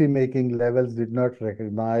policy making levels did not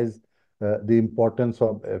recognize the importance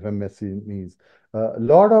of MSMEs. A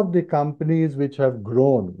lot of the companies which have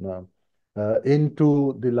grown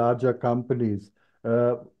into the larger companies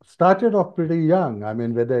started off pretty young. I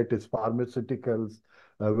mean, whether it is pharmaceuticals,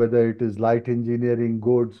 whether it is light engineering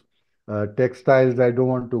goods, textiles, I don't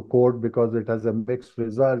want to quote because it has a mixed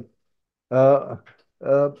result. Uh,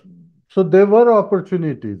 uh, so there were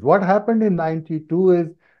opportunities. What happened in 92 is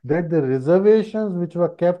that the reservations which were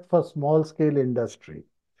kept for small scale industry,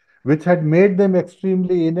 which had made them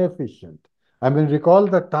extremely inefficient. I mean, recall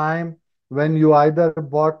the time when you either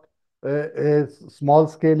bought a small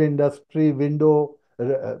scale industry window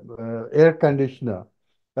air conditioner,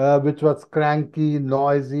 which was cranky,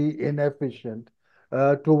 noisy, inefficient,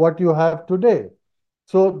 to what you have today.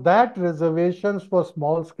 So that reservations for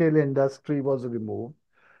small scale industry was removed.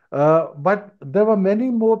 But there were many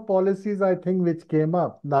more policies, I think, which came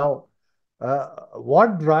up. Now,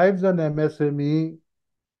 what drives an MSME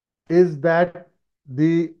is that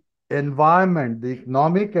the environment, the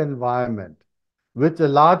economic environment, which a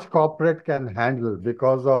large corporate can handle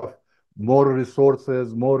because of more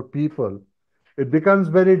resources, more people, it becomes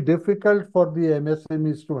very difficult for the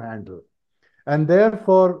MSMEs to handle. And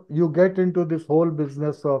therefore, you get into this whole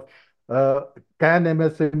business of uh, can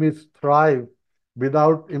MSMEs thrive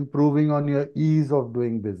without improving on your ease of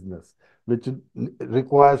doing business, which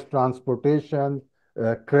requires transportation,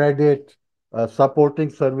 credit, supporting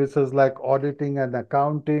services like auditing and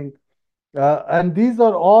accounting, and these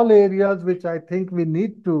are all areas which I think we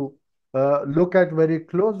need to look at very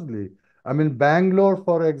closely. I mean, Bangalore,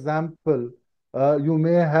 for example, you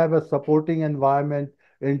may have a supporting environment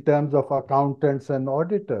in terms of accountants and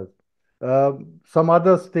auditors. Some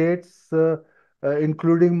other states,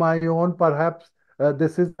 including my own, perhaps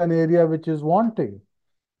this is an area which is wanting.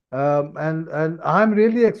 And I'm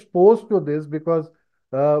really exposed to this because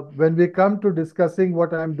when we come to discussing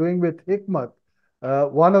what I'm doing with Hikmat,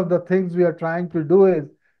 One of the things we are trying to do is,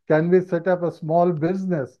 can we set up a small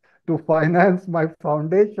business to finance my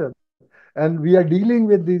foundation? And we are dealing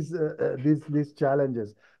with these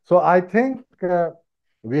challenges. So I think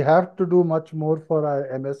we have to do much more for our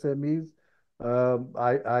MSMEs.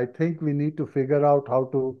 I think we need to figure out how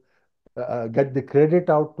to get the credit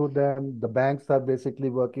out to them. The banks are basically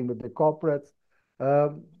working with the corporates.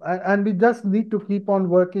 And we just need to keep on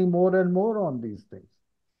working more and more on these things.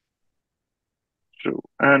 True.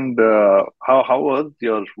 And how was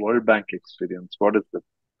your World Bank experience? What is it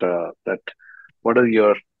that what are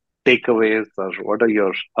your takeaways or what are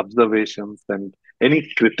your observations and any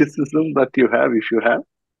criticism that you have if you have?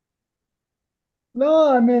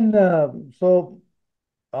 No, I mean, so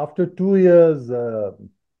after 2 years in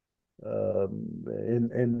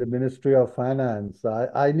the Ministry of Finance,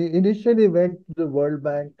 I initially went to the World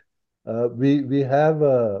Bank. We have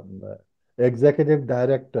a executive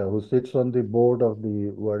director who sits on the board of the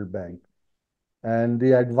World Bank, and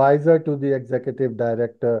the advisor to the executive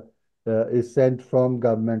director is sent from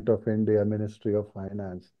Government of India, Ministry of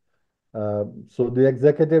Finance. So the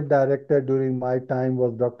executive director during my time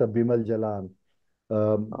was Dr. Bimal Jalan,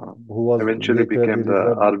 Uh, who was Eventually later the became the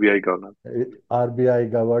Reserve RBI governor. RBI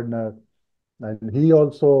governor, and he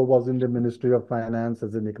also was in the Ministry of Finance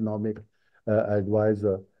as an economic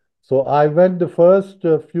advisor. So I went the first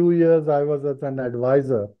few years I was as an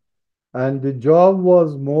advisor, and the job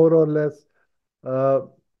was more or less uh,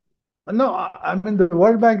 no, I mean, the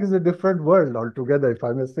World Bank is a different world altogether, if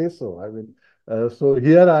I may say so. I mean, so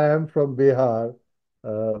here I am from Bihar,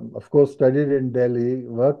 of course, studied in Delhi,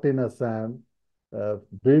 worked in Assam,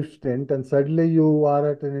 brief stint, and suddenly you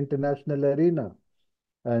are at an international arena,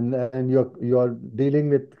 and you're dealing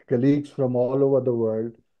with colleagues from all over the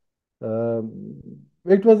world.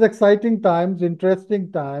 It was exciting times,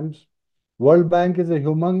 interesting times. World Bank is a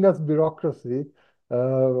humongous bureaucracy.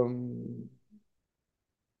 Um,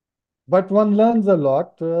 but one learns a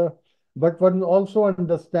lot, but one also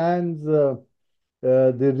understands the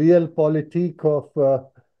real politique of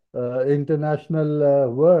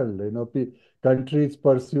international world. Countries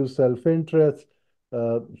pursue self-interest.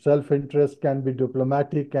 Self-interest can be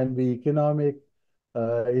diplomatic, can be economic.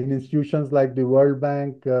 In institutions like the World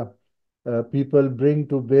Bank, people bring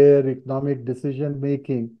to bear economic decision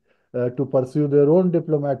making to pursue their own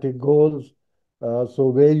diplomatic goals. So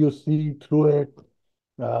where you see through it,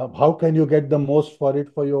 how can you get the most for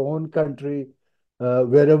it for your own country?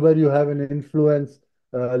 Wherever you have an influence,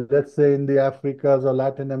 let's say in the Africas or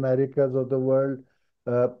Latin Americas of the world,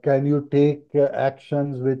 can you take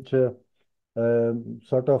actions which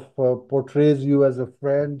sort of portrays you as a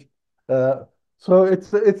friend? Uh, so it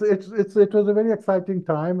was a very exciting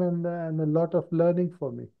time and a lot of learning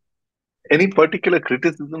for me. Any particular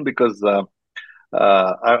criticism? Because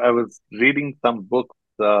I was reading some books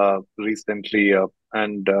recently,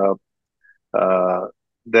 and uh,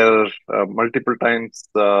 there are multiple times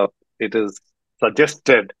it is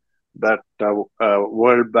suggested that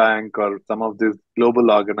World Bank or some of these global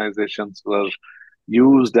organizations were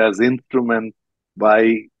used as instruments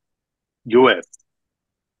by US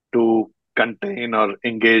to contain or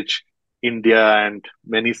engage India and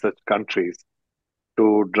many such countries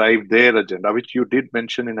to drive their agenda, which you did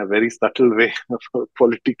mention in a very subtle way of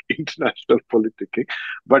international politicking.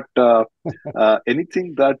 But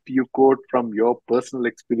anything that you quote from your personal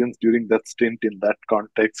experience during that stint in that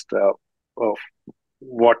context of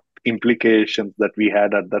what implications that we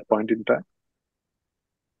had at that point in time?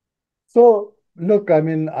 So, look, I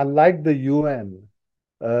mean, unlike the UN,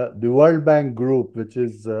 the World Bank Group, which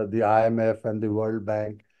is the IMF and the World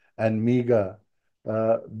Bank and MEGA,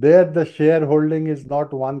 there the shareholding is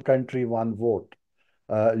not one country, one vote.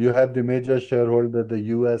 You have the major shareholder, the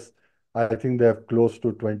US. I think they have close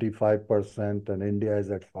to 25%, and India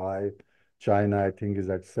is at 5. China, I think, is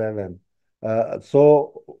at 7.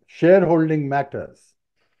 So shareholding matters.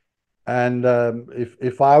 And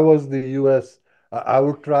if I was the US, I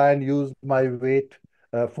would try and use my weight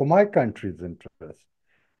for my country's interest.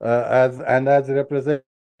 As representing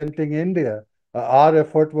India, our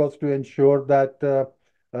effort was to ensure that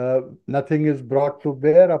nothing is brought to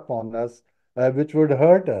bear upon us which would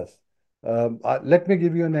hurt us. Let me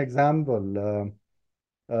give you an example.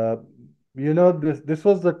 Uh, this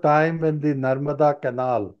was the time when the Narmada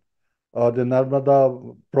Canal or the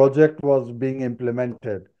Narmada project was being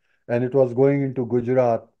implemented, and it was going into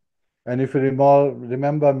Gujarat. And if you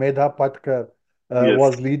remember, Medha Patkar Yes,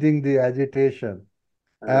 was leading the agitation.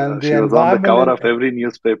 And the she was on the cover environment, of every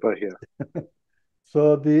newspaper here.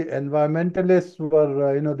 so the environmentalists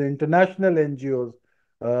were, the international NGOs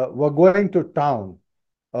were going to town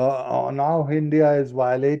on how India is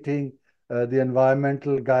violating the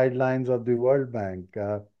environmental guidelines of the World Bank.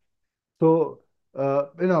 So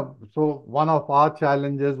one of our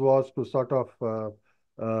challenges was to sort of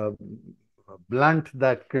uh, blunt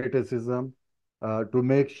that criticism, to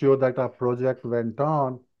make sure that our project went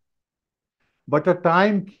on. But a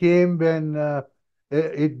time came when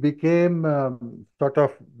it became sort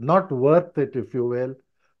of not worth it, if you will,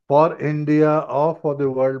 for India or for the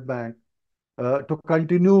World Bank to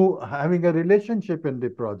continue having a relationship in the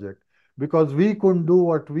project, because we couldn't do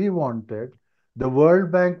what we wanted. The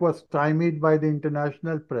World Bank was stymied by the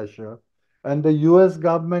international pressure, and the US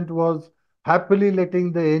government was happily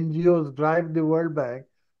letting the NGOs drive the World Bank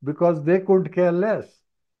because they could care less.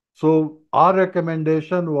 So our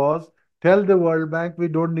recommendation was, tell the World Bank we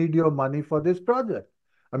don't need your money for this project.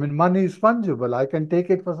 I mean, money is fungible. I can take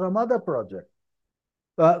it for some other project.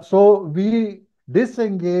 So we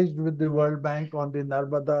disengaged with the World Bank on the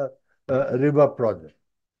Narmada River project.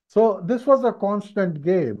 So this was a constant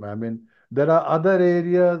game. I mean, there are other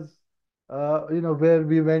areas, where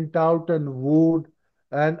we went out and wooed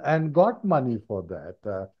and got money for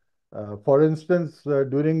that. For instance,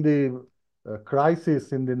 during the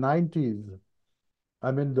crisis in the 90s,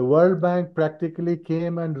 I mean, the World Bank practically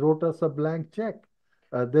came and wrote us a blank check.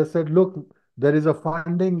 They said, look, there is a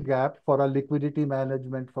funding gap for a liquidity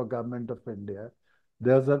management for Government of India.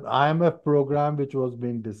 There's an IMF program which was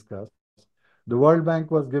being discussed. The World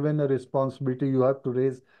Bank was given a responsibility. You have to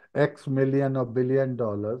raise X million or billion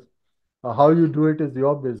dollars. How you do it is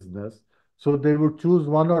your business. So they would choose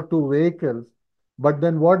one or two vehicles. But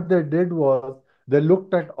then what they did was they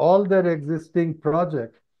looked at all their existing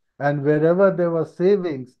projects, and wherever there were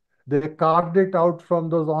savings, they carved it out from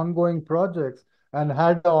those ongoing projects and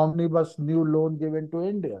had an omnibus new loan given to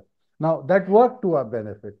India. Now that worked to our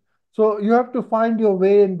benefit. So you have to find your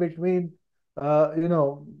way in between, uh, you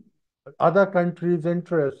know, other countries'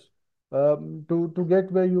 interests, to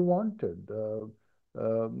get where you wanted.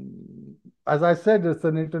 As I said, it's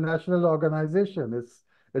an international organization.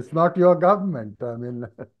 It's not your government. I mean,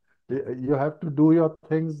 you have to do your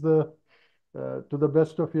things to the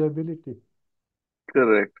best of your ability.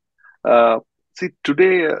 Correct. Uh, See,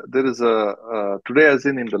 today there is a today, as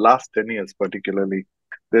in the last 10 years, particularly,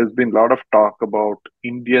 there's been a lot of talk about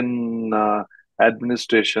Indian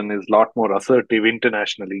administration is a lot more assertive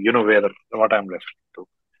internationally. You know where what I'm referring to.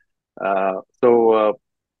 So,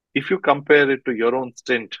 if you compare it to your own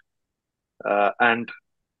stint and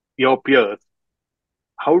your peers,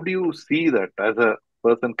 how do you see that as a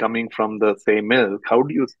person coming from the same milk? How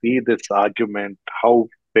do you see this argument? How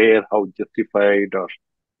fair? How justified? Or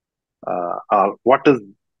what is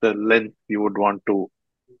the lens you would want to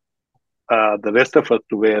the rest of us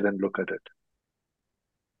to wear and look at it?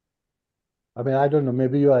 I mean, I don't know,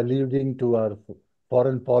 maybe you are alluding to our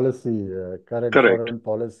foreign policy, current Correct, foreign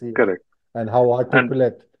policy, correct. and how And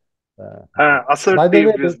articulate. Uh, by the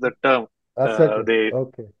way, assertive is the term. assertive. They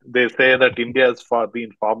Okay. say that India has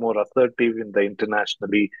been far more assertive in the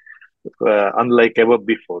internationally, unlike ever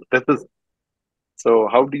before. This is so.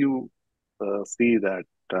 How do you see that?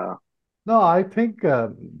 No, I think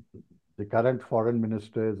the current foreign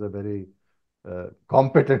minister is a very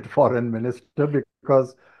competent foreign minister,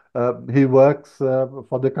 because he works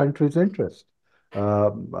for the country's interest.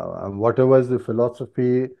 Whatever is the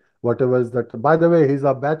philosophy, whatever is that. By the way, he's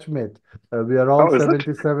our batchmate. We are all How is it?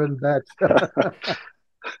 77 batch.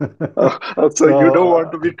 So So, you don't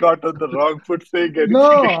want to be caught on the wrong foot saying anything no,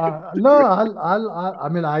 against no, him. I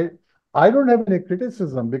mean, I don't have any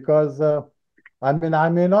criticism, because, I mean, I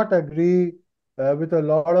may not agree with a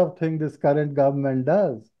lot of things this current government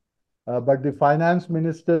does, but the finance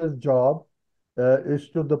minister's job is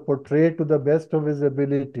to portray to the best of his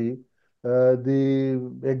ability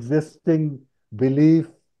the existing belief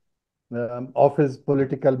of his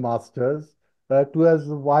political masters to as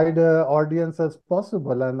wide a audience as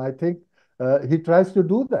possible. And I think he tries to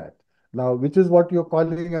do that now, which is what you're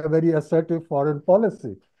calling a very assertive foreign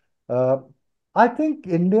policy. Uh, I think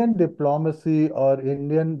Indian diplomacy or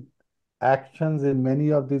Indian actions in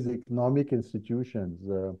many of these economic institutions,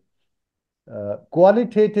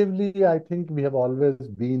 qualitatively, I think we have always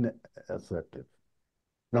been assertive.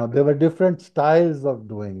 Now, there were different styles of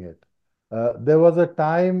doing it. There was a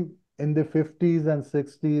time in the 50s and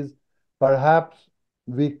 60s, perhaps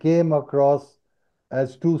we came across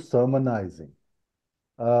as too sermonizing.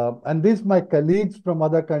 And these, my colleagues from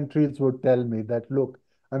other countries would tell me that, look,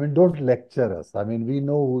 I mean, don't lecture us. I mean, we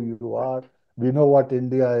know who you are. We know what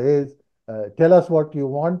India is. Tell us what you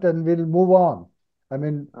want and we'll move on. I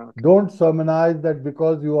mean, Okay. don't sermonize that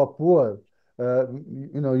because you are poor,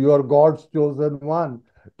 you are God's chosen one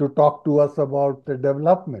to talk to us about the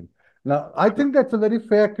development. Now, I think that's a very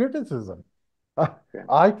fair criticism. Uh, Okay.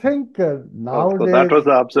 I think Oh, so that was nowadays,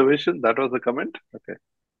 the observation. That was the comment. Okay.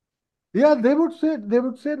 yeah, they would say,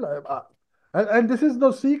 and this is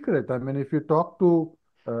no secret. I mean, if you talk to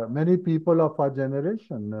many people of our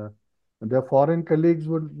generation, their foreign colleagues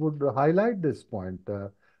would highlight this point.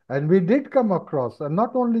 And we did come across, and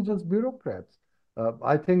not only just bureaucrats.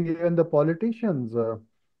 I think even the politicians.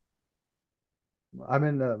 I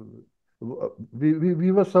mean,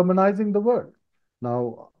 we were sermonizing the world.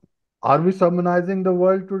 Now, are we sermonizing the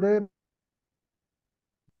world today?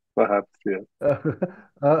 Perhaps, yeah.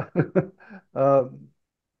 Uh, uh,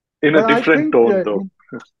 In a but I different think tone, though.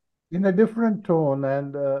 in a different tone,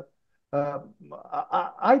 and uh,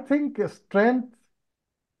 I think strength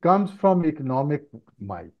comes from economic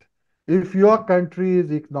might. If your country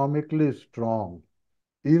is economically strong,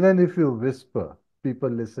 even if you whisper, people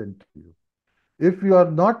listen to you. If you are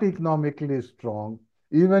not economically strong,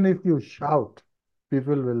 even if you shout,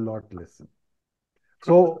 people will not listen.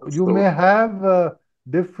 So you may So, have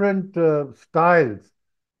different styles,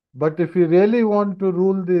 but if you really want to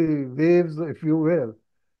rule the waves, if you will,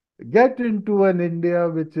 get into an India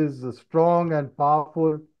which is strong and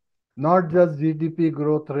powerful, not just GDP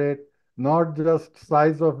growth rate, not just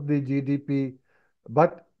size of the GDP,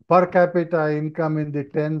 but per capita income in the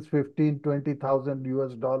tens, 15, 20,000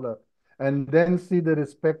 US dollar, and then see the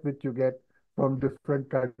respect which you get from different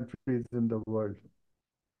countries in the world.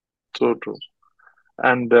 so true.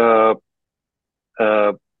 And uh,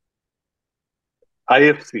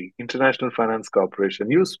 IFC, International Finance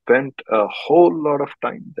Corporation, you spent a whole lot of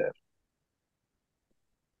time there.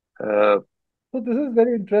 Uh, So this is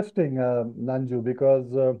very interesting, Nanju,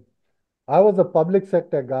 because I was a public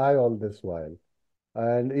sector guy all this while.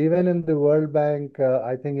 And even in the World Bank,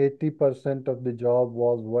 I think 80% of the job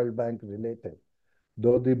was World Bank related,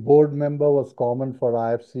 though the board member was common for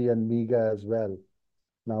IFC and MEGA as well.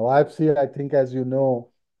 Now, IFC, I think, as you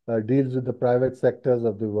know, deals with the private sectors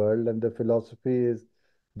of the world, and the philosophy is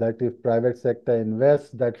that if private sector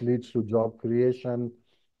invests, that leads to job creation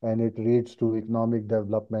and it leads to economic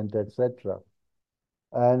development, etc.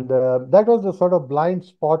 And that was a sort of blind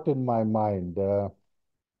spot in my mind.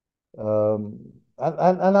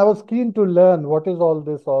 And I was keen to learn what is all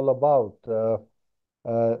this all about.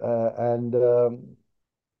 And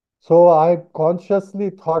so I consciously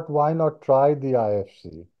thought, why not try the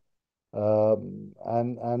IFC?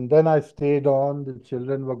 And then I stayed on. The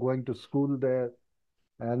children were going to school there,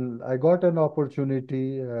 and I got an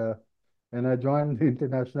opportunity, and I joined the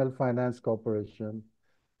International Finance Corporation.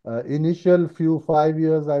 Initial few 5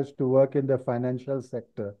 years, I used to work in the financial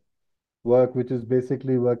sector, work which is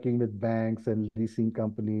basically working with banks and leasing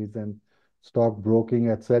companies and stock broking,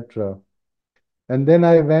 etc. And then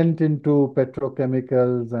I went into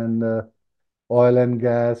petrochemicals and oil and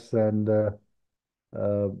gas, and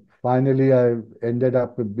uh, finally I ended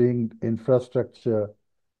up being infrastructure,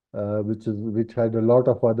 which had a lot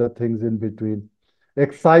of other things in between.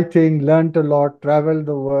 Exciting, learned a lot, traveled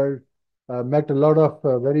the world, met a lot of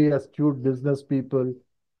very astute business people,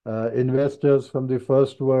 investors from the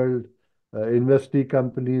first world, investee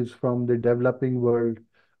companies from the developing world.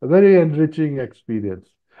 A very enriching experience.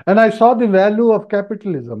 And I saw the value of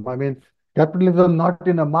capitalism. I mean, capitalism not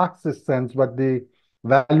in a Marxist sense, but the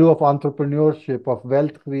value of entrepreneurship, of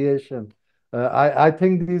wealth creation. I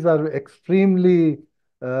think these are extremely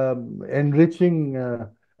enriching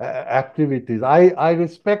activities. I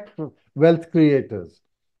respect wealth creators.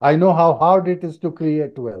 I know how hard it is to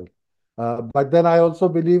create wealth. But then I also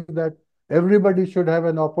believe that everybody should have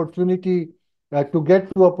an opportunity to get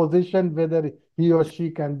to a position whether he or she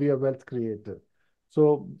can be a wealth creator.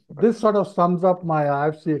 So this sort of sums up my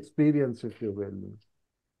IFC experience, if you will.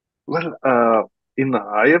 well, in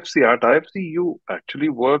IFC, at IFC, you actually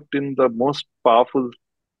worked in the most powerful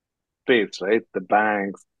space, right? The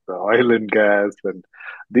banks, the oil and gas, and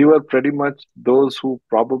they were pretty much those who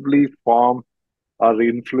probably form or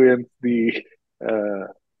influence the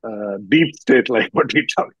deep state, like what we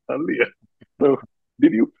talked earlier. So,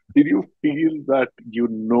 did you feel that you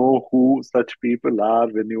know who such people are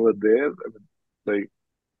when you were there? I mean, like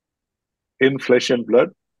in flesh and blood?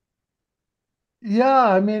 Yeah,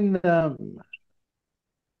 I mean,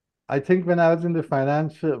 I think when I was in the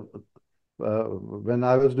financial, when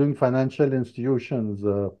I was doing financial institutions,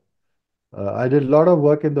 I did a lot of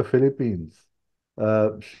work in the Philippines,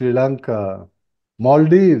 Sri Lanka,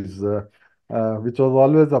 Maldives, which was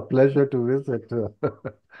always a pleasure to visit.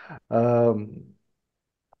 um,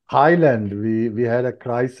 Thailand, we had a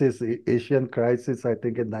crisis, Asian crisis, I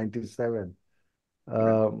think in '97.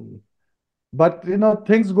 Yeah. Um, but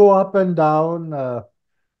things go up and down.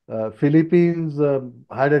 Philippines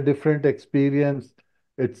had a different experience.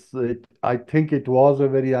 I think it was a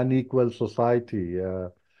very unequal society,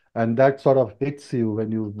 and that sort of hits you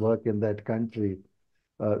when you work in that country.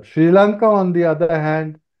 Sri Lanka, on the other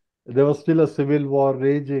hand, there was still a civil war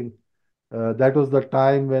raging. That was the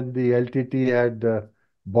time when the LTT had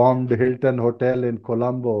bombed Hilton Hotel in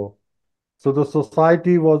Colombo. So the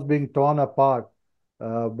society was being torn apart.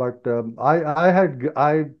 I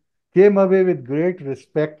came away with great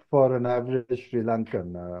respect for an average Sri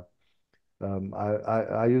Lankan.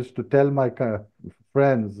 I used to tell my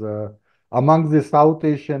friends among the South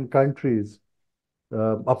Asian countries,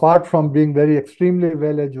 apart from being very extremely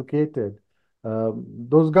well educated,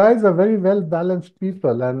 those guys are very well balanced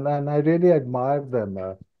people, and I really admire them.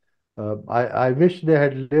 I wish they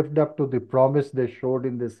had lived up to the promise they showed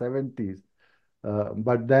in the 70s.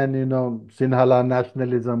 But then, Sinhala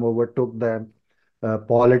nationalism overtook them.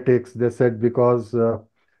 Politics, they said, because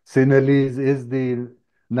Sinhalese is the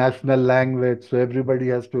national language, so everybody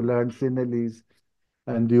has to learn Sinhalese.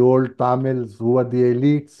 And the old Tamils, who were the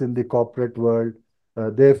elites in the corporate world,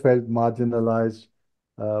 they felt marginalized.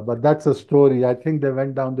 But that's a story. I think they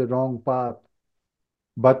went down the wrong path.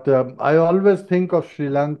 But I always think of Sri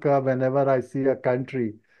Lanka whenever I see a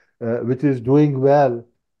country which is doing well,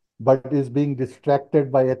 but is being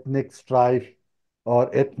distracted by ethnic strife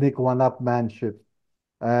or ethnic one-upmanship.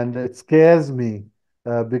 And it scares me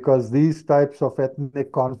because these types of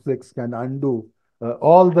ethnic conflicts can undo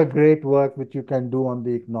all the great work which you can do on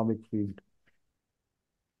the economic field.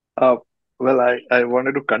 Uh, I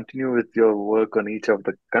wanted to continue with your work on each of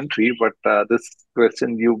the country, but this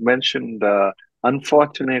question you mentioned,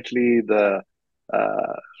 unfortunately, the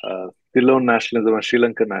uh, Ceylon nationalism or Sri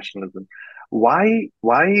Lankan nationalism. Why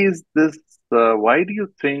is this? Why do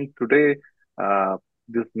you think today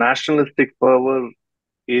this nationalistic fervor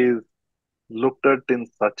is looked at in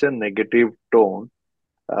such a negative tone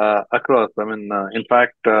across? I mean, in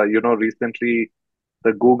fact, recently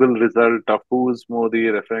the Google result of who's Modi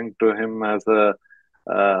referring to him as a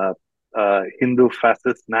uh, Hindu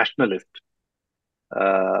fascist nationalist.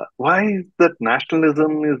 Why is that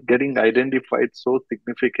nationalism is getting identified so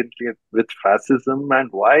significantly with fascism, and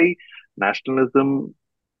why nationalism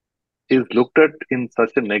is looked at in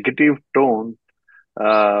such a negative tone,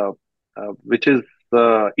 which is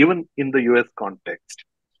even in the US context?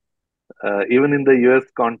 Even in the US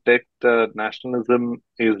context, nationalism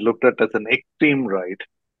is looked at as an extreme right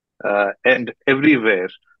and everywhere.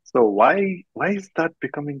 So why is that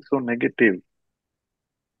becoming so negative?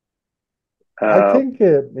 I Uh, think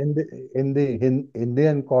in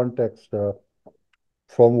Indian context,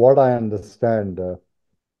 from what I understand,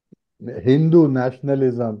 Hindu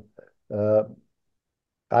nationalism, uh,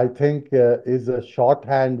 I think, is a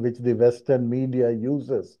shorthand which the Western media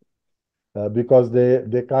uses because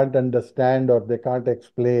they can't understand or they can't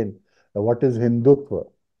explain what is Hindutva,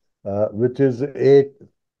 which is a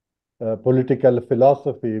political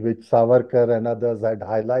philosophy which Savarkar and others had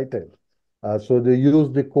highlighted. So they use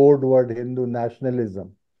the code word Hindu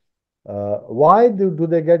nationalism. Why do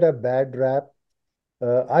they get a bad rap?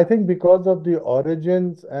 I think because of the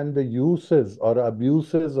origins and the uses or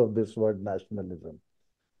abuses of this word nationalism.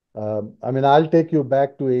 I mean, I'll take you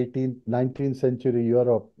back to 18th, 19th century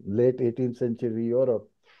Europe, late 18th century Europe,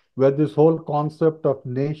 where this whole concept of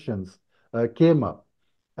nations came up.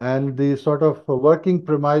 And the sort of working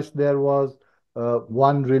premise there was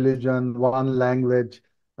one religion, one language,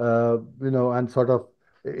 and sort of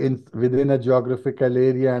within a geographical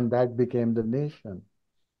area, and that became the nation.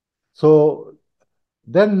 So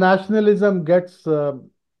then nationalism gets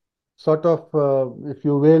sort of, if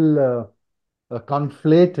you will,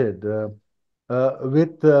 conflated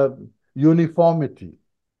with uniformity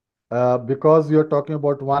because you're talking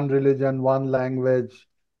about one religion, one language,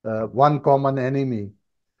 one common enemy.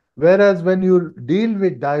 Whereas when you deal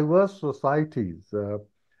with diverse societies,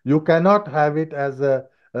 you cannot have it as a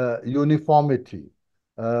uniformity.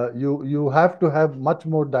 You have to have much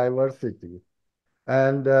more diversity.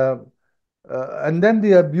 And and then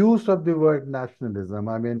the abuse of the word nationalism.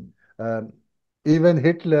 I mean, even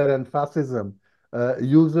Hitler and fascism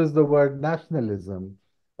uses the word nationalism.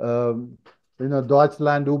 Um,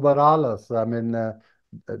 Deutschland über alles. I mean,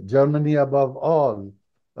 Germany above all.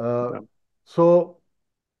 Uh, so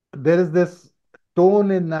there is this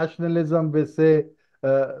tone in nationalism which say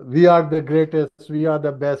we are the greatest, we are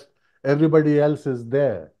the best, everybody else is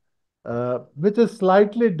there, which is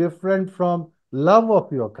slightly different from love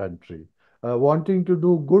of your country, wanting to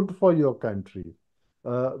do good for your country,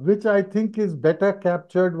 which I think is better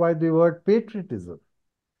captured by the word patriotism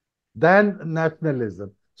than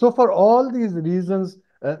nationalism. So for all these reasons,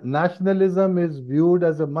 nationalism is viewed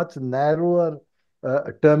as a much narrower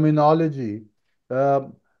terminology,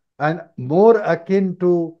 um, and more akin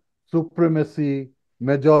to supremacy,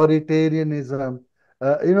 majoritarianism,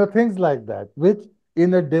 things like that, which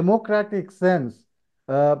in a democratic sense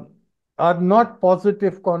uh, are not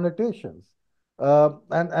positive connotations.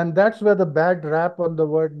 And that's where the bad rap on the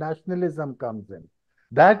word nationalism comes in.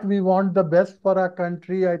 That we want the best for our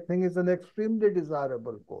country, I think, is an extremely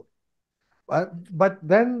desirable goal. But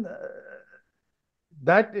then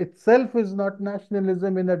that itself is not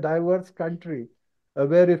nationalism in a diverse country,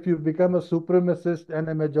 where if you become a supremacist and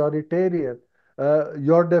a majoritarian,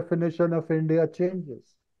 your definition of India changes.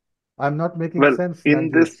 I'm not making Well, sense, in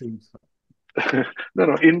Nanju, this it seems. no,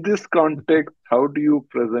 no, in this context, how do you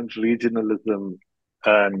present regionalism,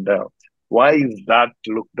 and why is that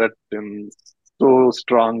looked at in so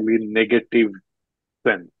strongly negative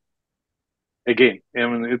sense? Again, I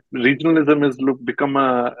mean, regionalism is become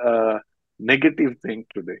a negative thing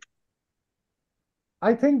today.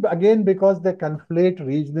 I think, again, because they conflate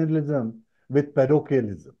regionalism with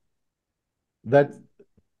parochialism. That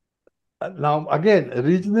now, again,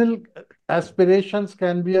 regional aspirations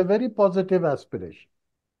can be a very positive aspiration,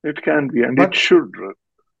 It can be, and it but should.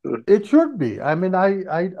 it should be. I mean,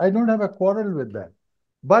 I don't have a quarrel with that.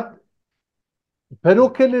 But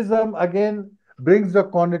parochialism again brings the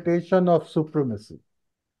connotation of supremacy,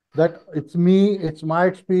 that it's me, it's my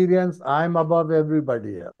experience, I'm above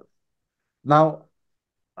everybody else. Now,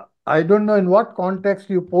 I don't know in what context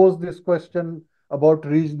you pose this question about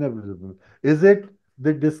regionalism. Is it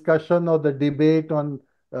the discussion or the debate on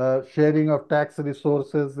sharing of tax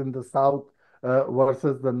resources in the south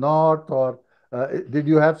versus the north, or did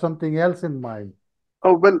you have something else in mind?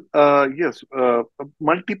 Oh, well, yes,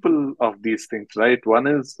 multiple of these things, right? One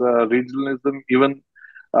is regionalism, even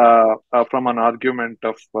from an argument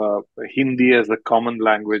of Hindi as a common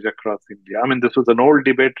language across India. I mean, this was an old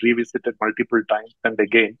debate revisited multiple times and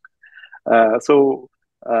again.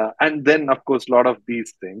 And then, of course, a lot of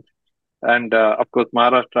these things. And of course,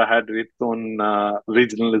 Maharashtra had its own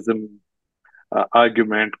regionalism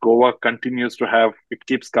argument. Goa continues to have it,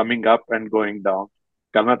 keeps coming up and going down.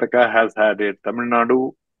 Karnataka has had it. Tamil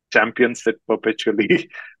Nadu champions it perpetually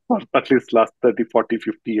for at least last 30, 40,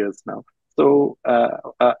 50 years now. So,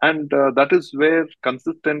 and that is where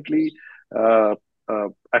consistently, uh,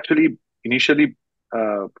 actually, initially,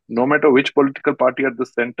 no matter which political party at the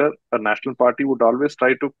center, a national party would always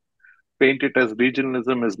try to paint it as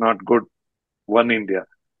regionalism is not good, one India.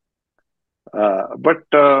 But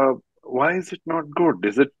why is it not good?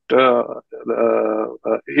 Is it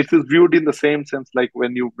it is viewed in the same sense like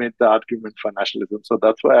when you made the argument for nationalism? So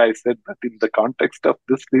that's why I said that in the context of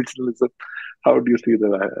this regionalism, how do you see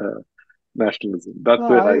the nationalism? That's No,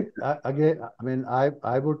 where I again, I mean,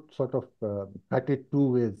 I would sort of cut it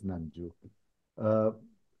two ways, Nanju. Uh,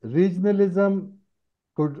 Regionalism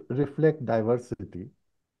could reflect diversity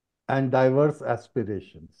and diverse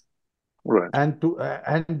aspirations right, and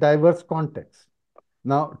diverse contexts.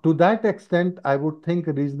 Now, to that extent, I would think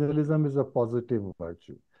regionalism is a positive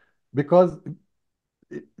virtue, because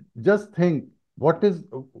just think what is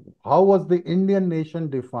how was the Indian nation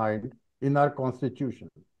defined in our constitution,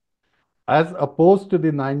 as opposed to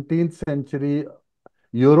the 19th century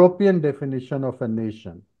European definition of a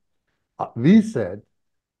nation. We said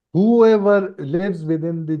whoever lives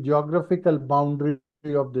within the geographical boundary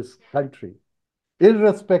of this country,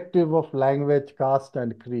 irrespective of language, caste,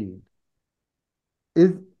 and creed,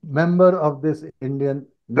 is member of this Indian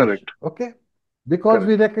nation. correct, Okay? Because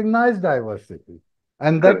we correct, recognize diversity.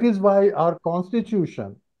 And that correct, is why our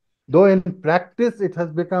constitution, though in practice it has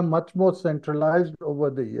become much more centralized over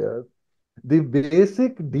the years, the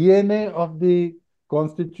basic DNA of the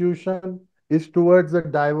constitution is towards a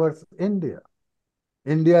diverse India.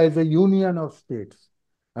 India is a union of states.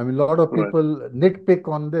 I mean, a lot of right, people nitpick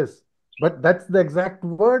on this, but that's the exact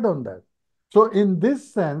word on that. So, in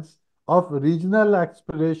this sense of regional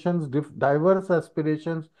aspirations, diverse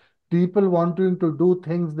aspirations, people wanting to do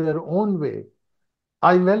things their own way,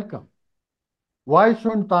 I welcome. Why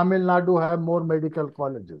shouldn't Tamil Nadu have more medical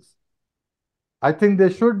colleges? I think they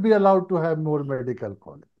should be allowed to have more medical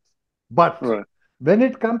colleges. But right, when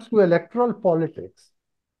it comes to electoral politics,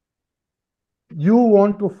 you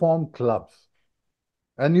want to form clubs,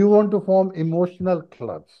 and you want to form emotional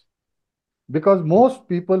clubs, because most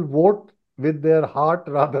people vote with their heart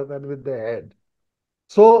rather than with their head.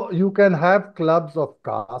 So you can have clubs of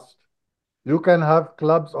caste, you can have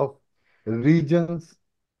clubs of regions.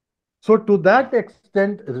 So to that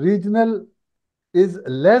extent, regional is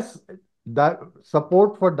less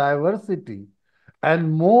support for diversity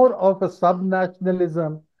and more of a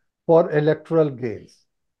subnationalism for electoral gains.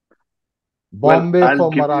 Well, Bombay I'll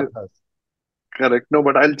for give you Marathas. correct. No,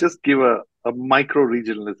 but I'll just give a micro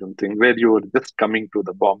regionalism thing where you were just coming to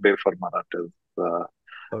the Bombay for Marathas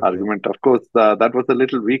Okay. argument. Of course, that was a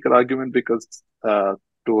little weaker argument because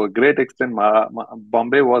to a great extent,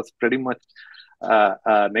 Bombay was pretty much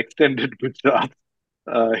an extended Gujarat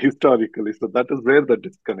historically. So that is where the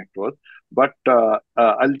disconnect was. But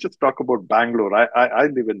I'll just talk about Bangalore. I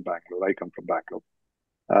live in Bangalore. I come from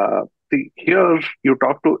Bangalore. See, here you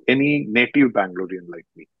talk to any native Bangalorean like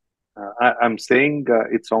me. I'm saying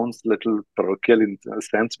it sounds little parochial in a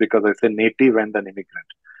sense because I say native and an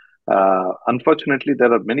immigrant. Unfortunately,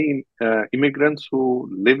 there are many immigrants who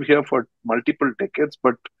live here for multiple decades,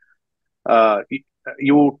 but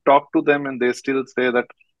you talk to them and they still say that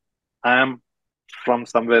I am from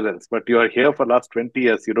somewhere else, but you are here for last 20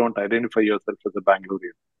 years. You don't identify yourself as a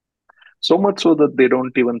Bangalorean. So much so that they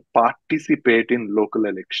don't even participate in local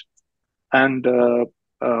elections. And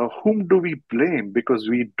whom do we blame? Because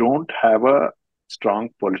we don't have a strong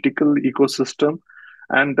political ecosystem.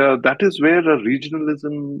 And that is where a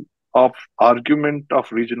regionalism of argument of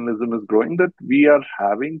regionalism is growing, that we are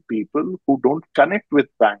having people who don't connect with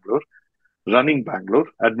Bangalore, running Bangalore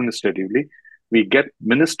administratively. We get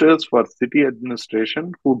ministers for city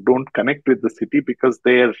administration who don't connect with the city because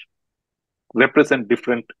they represent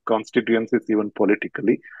different constituencies, even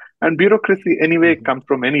politically. And bureaucracy, anyway, Mhm. comes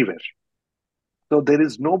from anywhere. So there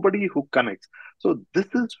is nobody who connects. So this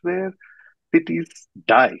is where cities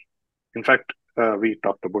die. In fact, we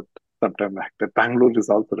talked about some time back that Bangalore is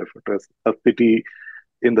also referred to as a city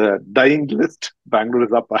in the dying list. Bangalore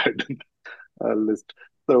is up ahead in the list.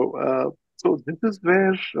 So, so this is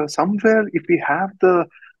where somewhere, if we have the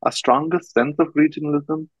a stronger sense of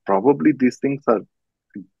regionalism, probably these things are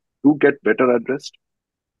do get better addressed.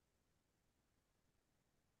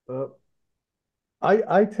 Uh,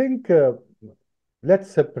 I think let's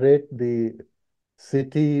separate the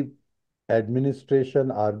city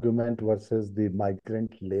administration argument versus the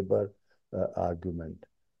migrant labor argument.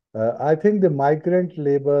 I think the migrant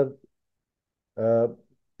labor uh,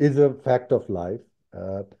 is a fact of life,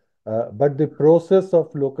 uh, but the process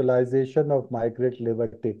of localization of migrant labor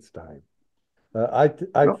takes time. I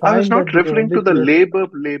No, I was find not that the referring only to the place.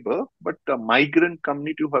 labor, but the migrant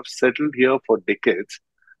community who have settled here for decades,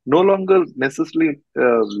 no longer necessarily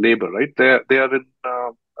labor, right? They are in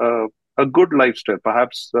a good lifestyle,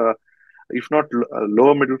 perhaps if not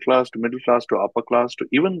lower middle class to middle class to upper class to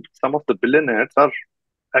even some of the billionaires are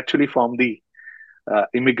actually from the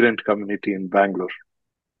immigrant community in Bangalore.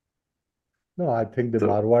 No, I think the So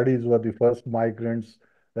Marwadis were the first migrants,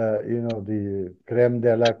 the creme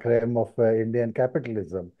de la creme of Indian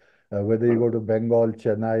capitalism, whether you uh, go to Bengal,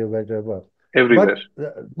 Chennai, wherever, everywhere.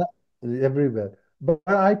 but everywhere. But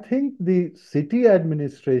I think the city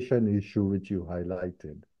administration issue, which you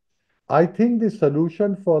highlighted, I think the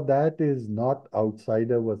solution for that is not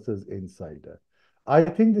outsider versus insider. I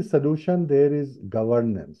think the solution there is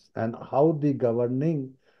governance and how the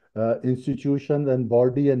governing institutions and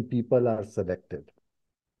body and people are selected.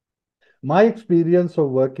 My experience of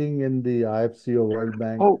working in the IFC or World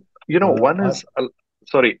Bank, Oh, you know, uh, I,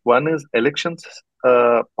 one is elections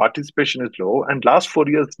participation is low, and last 4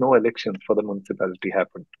 years no elections for the municipality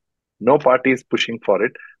happened. No party is pushing for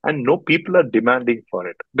it, and no people are demanding for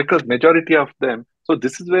it because majority of them. So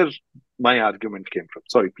this is where my argument came from.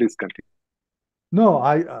 Sorry, please continue. no,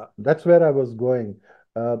 that's where I was going.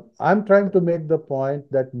 I'm trying to make the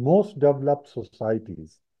point that most developed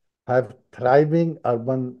societies have thriving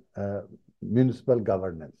urban municipal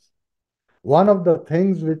governance. One of the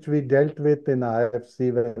things which we dealt with in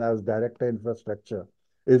IFC when I was director infrastructure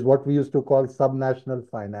is what we used to call subnational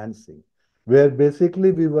financing, where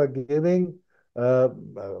basically we were giving uh,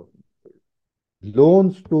 uh,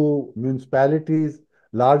 loans to municipalities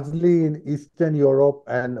largely in Eastern Europe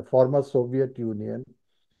and former Soviet Union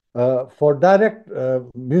for direct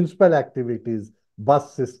municipal activities,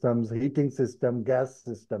 bus systems, heating system, gas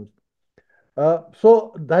systems.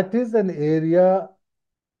 So that is an area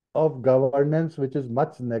of governance which is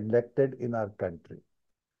much neglected in our country.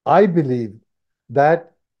 I believe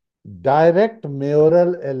that direct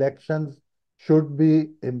mayoral elections should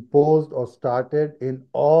be imposed or started in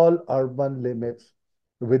all urban limits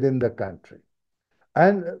within the country.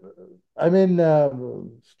 And I mean,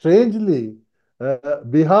 strangely,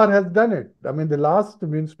 Bihar has done it. I mean, the last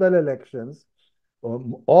municipal elections,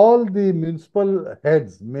 all the municipal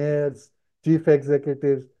heads, mayors, chief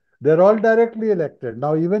executives, they're all directly elected.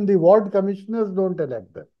 Now, even the ward commissioners don't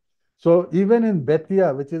elect them. So, even in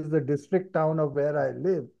Betia, which is the district town of where I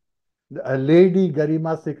live, a lady,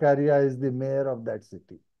 Garima Sikaria, is the mayor of that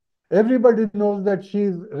city. Everybody knows that she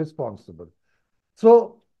is responsible.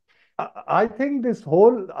 So, I think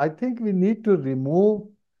I think we need to remove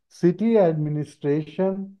city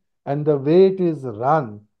administration and the way it is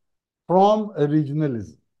run from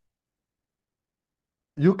regionalism.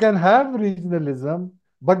 You can have regionalism,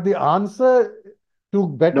 but the answer to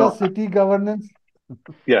better No, city governance.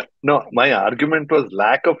 yeah, no, my argument was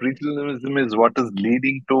lack of regionalism is what is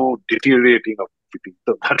leading to deteriorating of city.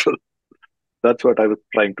 So that's what I was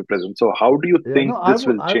trying to present. So how do you Yeah, no, think this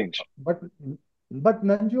will change? but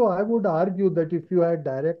Nanju, I would argue that if you had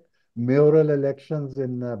direct mayoral elections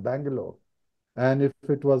in Bangalore, and if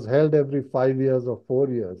it was held every 5 years or 4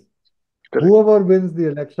 years, Correct. whoever wins the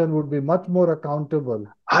election would be much more accountable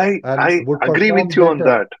and I would agree with perform you on better.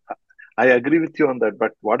 that. I agree with you on that.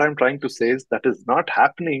 But what I'm trying to say is that is not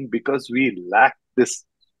happening because we lack this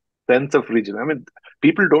sense of region. I mean,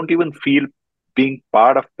 people don't even feel being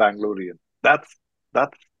part of Bangalorean. That's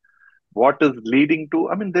what is leading to.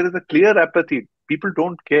 I mean, there is a clear apathy. People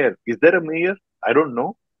don't care. Is there a mayor? I don't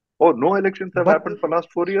know. Oh, no elections have But happened for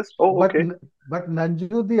last 4 years. Oh, but okay. but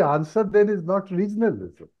Nanju, the answer then is not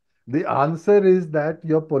regionalism. The answer is that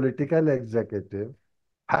your political executive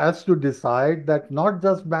has to decide that not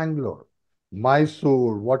just Bangalore,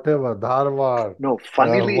 Mysore, whatever, Dharwad, No,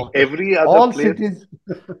 funnily, what, every other all place. cities.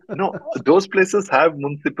 No, those places have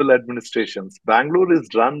municipal administrations. Bangalore is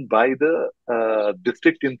run by the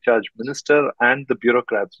district in charge minister and the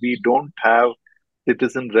bureaucrats. We don't have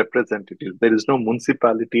citizen representatives. There is no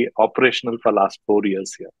municipality operational for last 4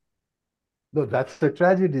 years here. No, that's the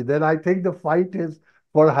tragedy. Then I think the fight is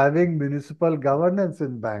for having municipal governance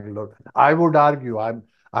in Bangalore. I would argue. I'll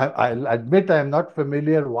admit I'm not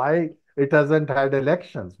familiar why it hasn't had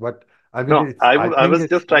elections, but I mean, No, I I think was it's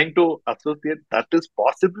just trying to associate that is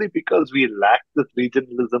possibly because we lack this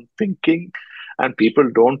regionalism thinking and people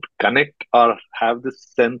don't connect or have this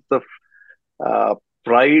sense of uh,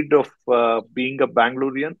 pride of being a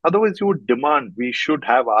Bangalorean. Otherwise, you would demand we should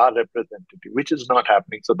have our representative, which is not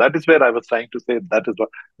happening. So that is where I was trying to say that is what.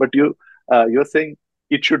 But you're saying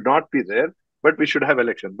it should not be there, but we should have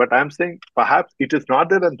election. But I'm saying perhaps it is not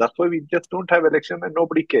there, and that's why we just don't have election, and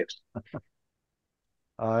nobody cares.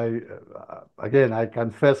 again, I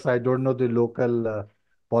confess I don't know the local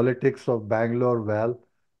politics of Bangalore well,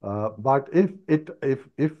 but if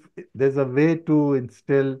there's a way to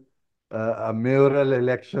instill a mayoral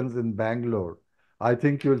elections in Bangalore, I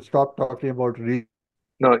think you'll stop talking about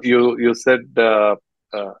No, you said uh,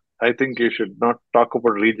 I think you should not talk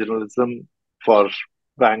about regionalism for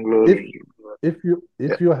Bangalore. if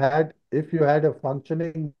Yeah. if you had a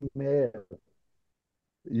functioning mayor,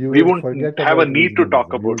 you We would won't forget have a about need to talk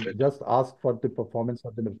regionalism. You about would it. just ask for the performance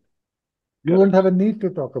of the minister. You won't Correct. have a need to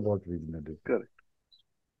talk about regionalism. Correct.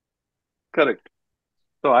 Correct.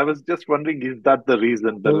 So I was just wondering, is that the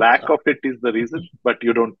reason? The So lack of it is the reason, but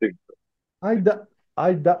you don't think so.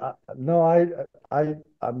 I, d- no,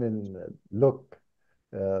 I mean, look,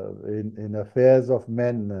 in affairs of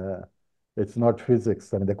men, it's not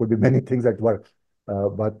physics. I mean, there could be many things at work.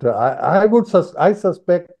 But I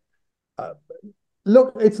suspect, uh,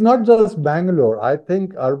 look, it's not just Bangalore. I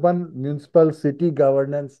think urban municipal city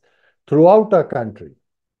governance throughout our country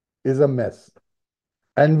is a mess.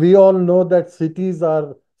 And we all know that cities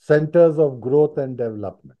are centers of growth and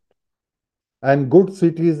development. And good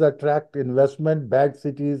cities attract investment, bad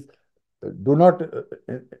cities do not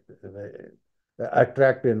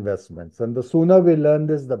attract investments. And the sooner we learn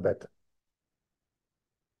this, the better.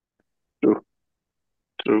 True,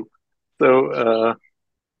 true. So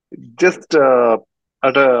just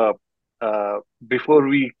at a before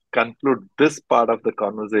we conclude this part of the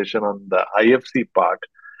conversation on the IFC part,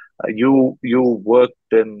 you worked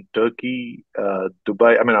in Turkey,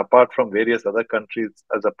 Dubai. I mean, apart from various other countries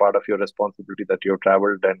as a part of your responsibility that you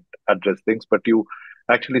traveled and addressed things, but you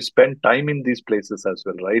actually spent time in these places as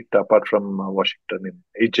well, right? Apart from Washington,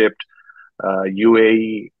 in Egypt,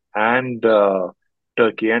 UAE, and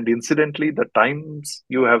Turkey. And incidentally, the times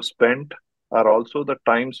you have spent are also the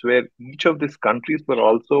times where each of these countries were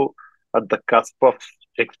also at the cusp of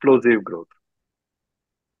explosive growth.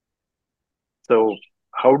 So,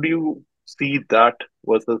 how do you see that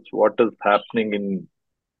versus what is happening in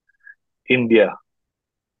India?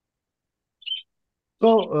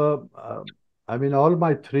 So, I mean, all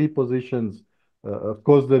my three positions, of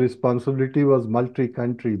course, the responsibility was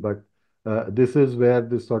multi-country, but this is where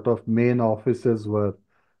the sort of main offices were.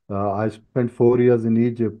 I spent 4 years in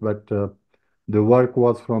Egypt, but the work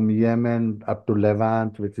was from Yemen up to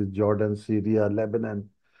Levant, which is Jordan, Syria, Lebanon,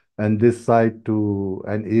 and this side to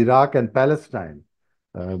and Iraq and Palestine.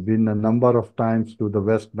 Been a number of times to the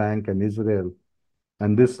West Bank and Israel,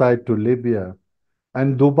 and this side to Libya.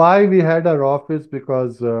 And Dubai, we had our office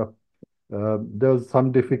because There was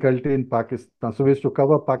some difficulty in Pakistan. So we used to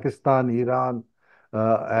cover Pakistan, Iran,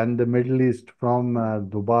 and the Middle East from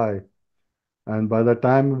Dubai. And by the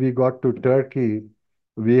time we got to Turkey,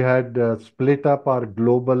 we had split up our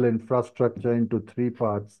global infrastructure into three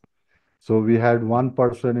parts. So we had one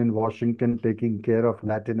person in Washington taking care of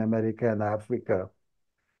Latin America and Africa.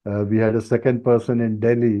 We had a second person in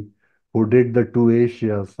Delhi who did the two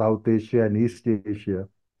Asia, South Asia and East Asia.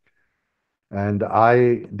 And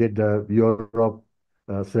I did Europe,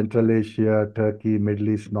 Central Asia, Turkey, Middle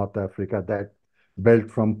East, North Africa, that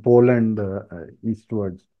belt from Poland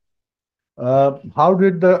eastwards. How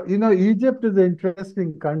did Egypt is an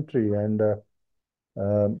interesting country, and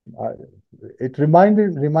um, I, it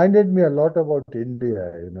reminded me a lot about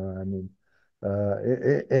India. I mean,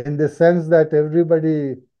 in the sense that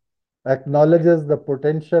everybody acknowledges the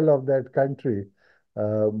potential of that country,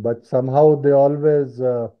 but somehow they always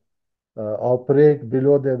operate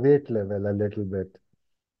below their weight level a little bit.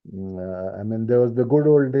 I mean, there was the good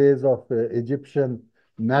old days of Egyptian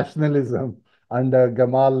nationalism under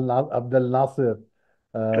Abdel Nasser,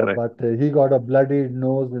 Correct. but he got a bloodied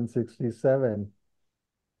nose in '67.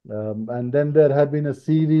 And then there have been a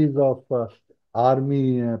series of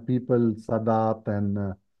army people, Sadat and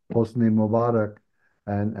Hosni Mubarak,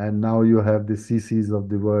 and now you have the CCs of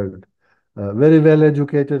the world. Very well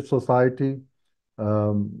educated society.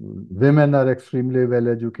 Women are extremely well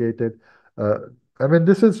educated. Uh, I mean,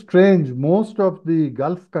 this is strange. Most of the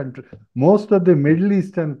Gulf countries, most of the Middle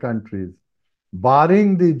Eastern countries,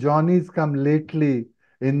 barring the Johnnies come lately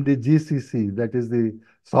in the GCC, that is the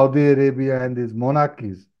Saudi Arabia and these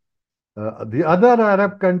monarchies. The other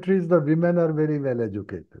Arab countries, the women are very well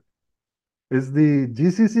educated. It's the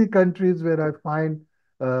GCC countries where I find,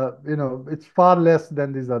 it's far less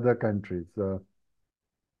than these other countries.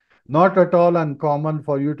 Not at all uncommon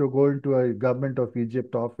for you to go into a government of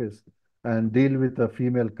Egypt office and deal with a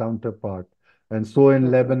female counterpart. And so in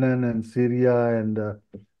Mhm. Lebanon and Syria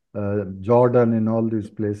and Jordan, in all these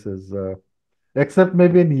places, except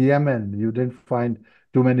maybe in Yemen, you didn't find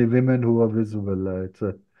too many women who were visible.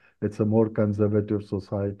 It's a more conservative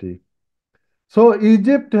society. So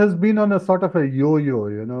Egypt has been on a sort of a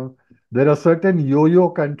yo-yo. There are certain yo-yo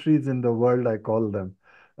countries in the world, I call them.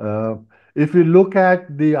 Uh, if you look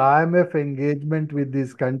at the IMF engagement with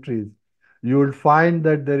these countries, you will find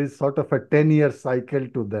that there is sort of a 10-year cycle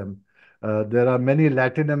to them. There are many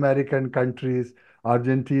Latin American countries,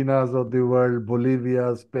 Argentinas of the world,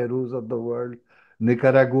 Bolivias, Perus of the world,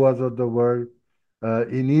 Nicaraguas of the world.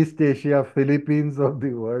 In East Asia, Philippines of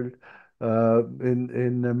the world,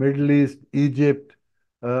 in the Middle East, Egypt.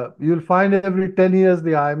 You'll find every 10 years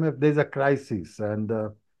the IMF there's a crisis, and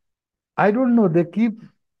I don't know. They keep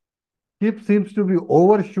seems to be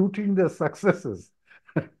overshooting their successes.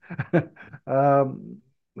 um,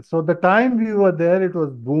 so the time we were there, it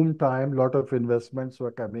was boom time. A lot of investments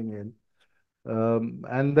were coming in.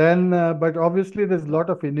 And then, but obviously, there's a lot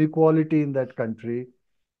of inequality in that country.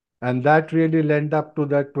 And that really led up to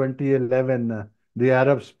that 2011, the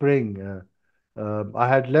Arab Spring. I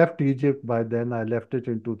had left Egypt by then. I left it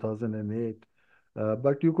in 2008.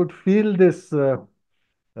 But you could feel this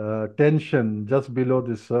tension just below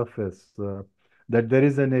the surface, that there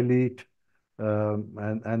is an elite,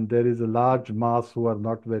 and there is a large mass who are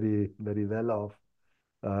not very, very well off.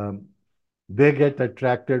 Um, they get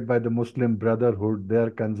attracted by the Muslim Brotherhood. They are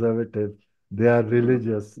conservative. They are Mhm.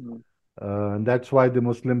 religious. Mhm. And that's why the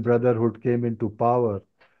Muslim Brotherhood came into power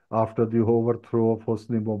after the overthrow of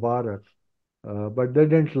Hosni Mubarak. But they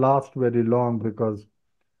didn't last very long because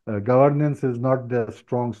governance is not their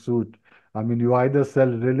strong suit. I mean, you either sell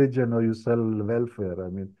religion or you sell welfare. I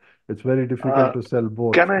mean, it's very difficult Uh, to sell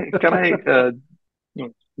both. can I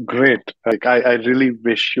mm, great. Like I really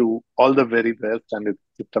wish you all the very best, and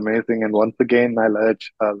it's amazing. And once again, I'll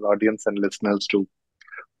urge our audience and listeners to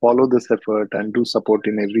follow this effort and do support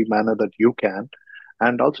in every manner that you can,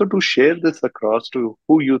 and also to share this across to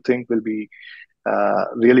who you think will be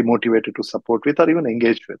really motivated to support with or even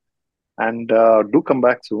engage with. And do come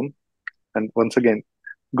back soon. And once again,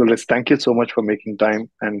 Gulrez, thank you so much for making time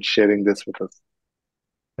and sharing this with us.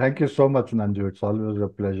 Thank you so much, Nanju. It's always a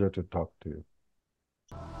pleasure to talk to you.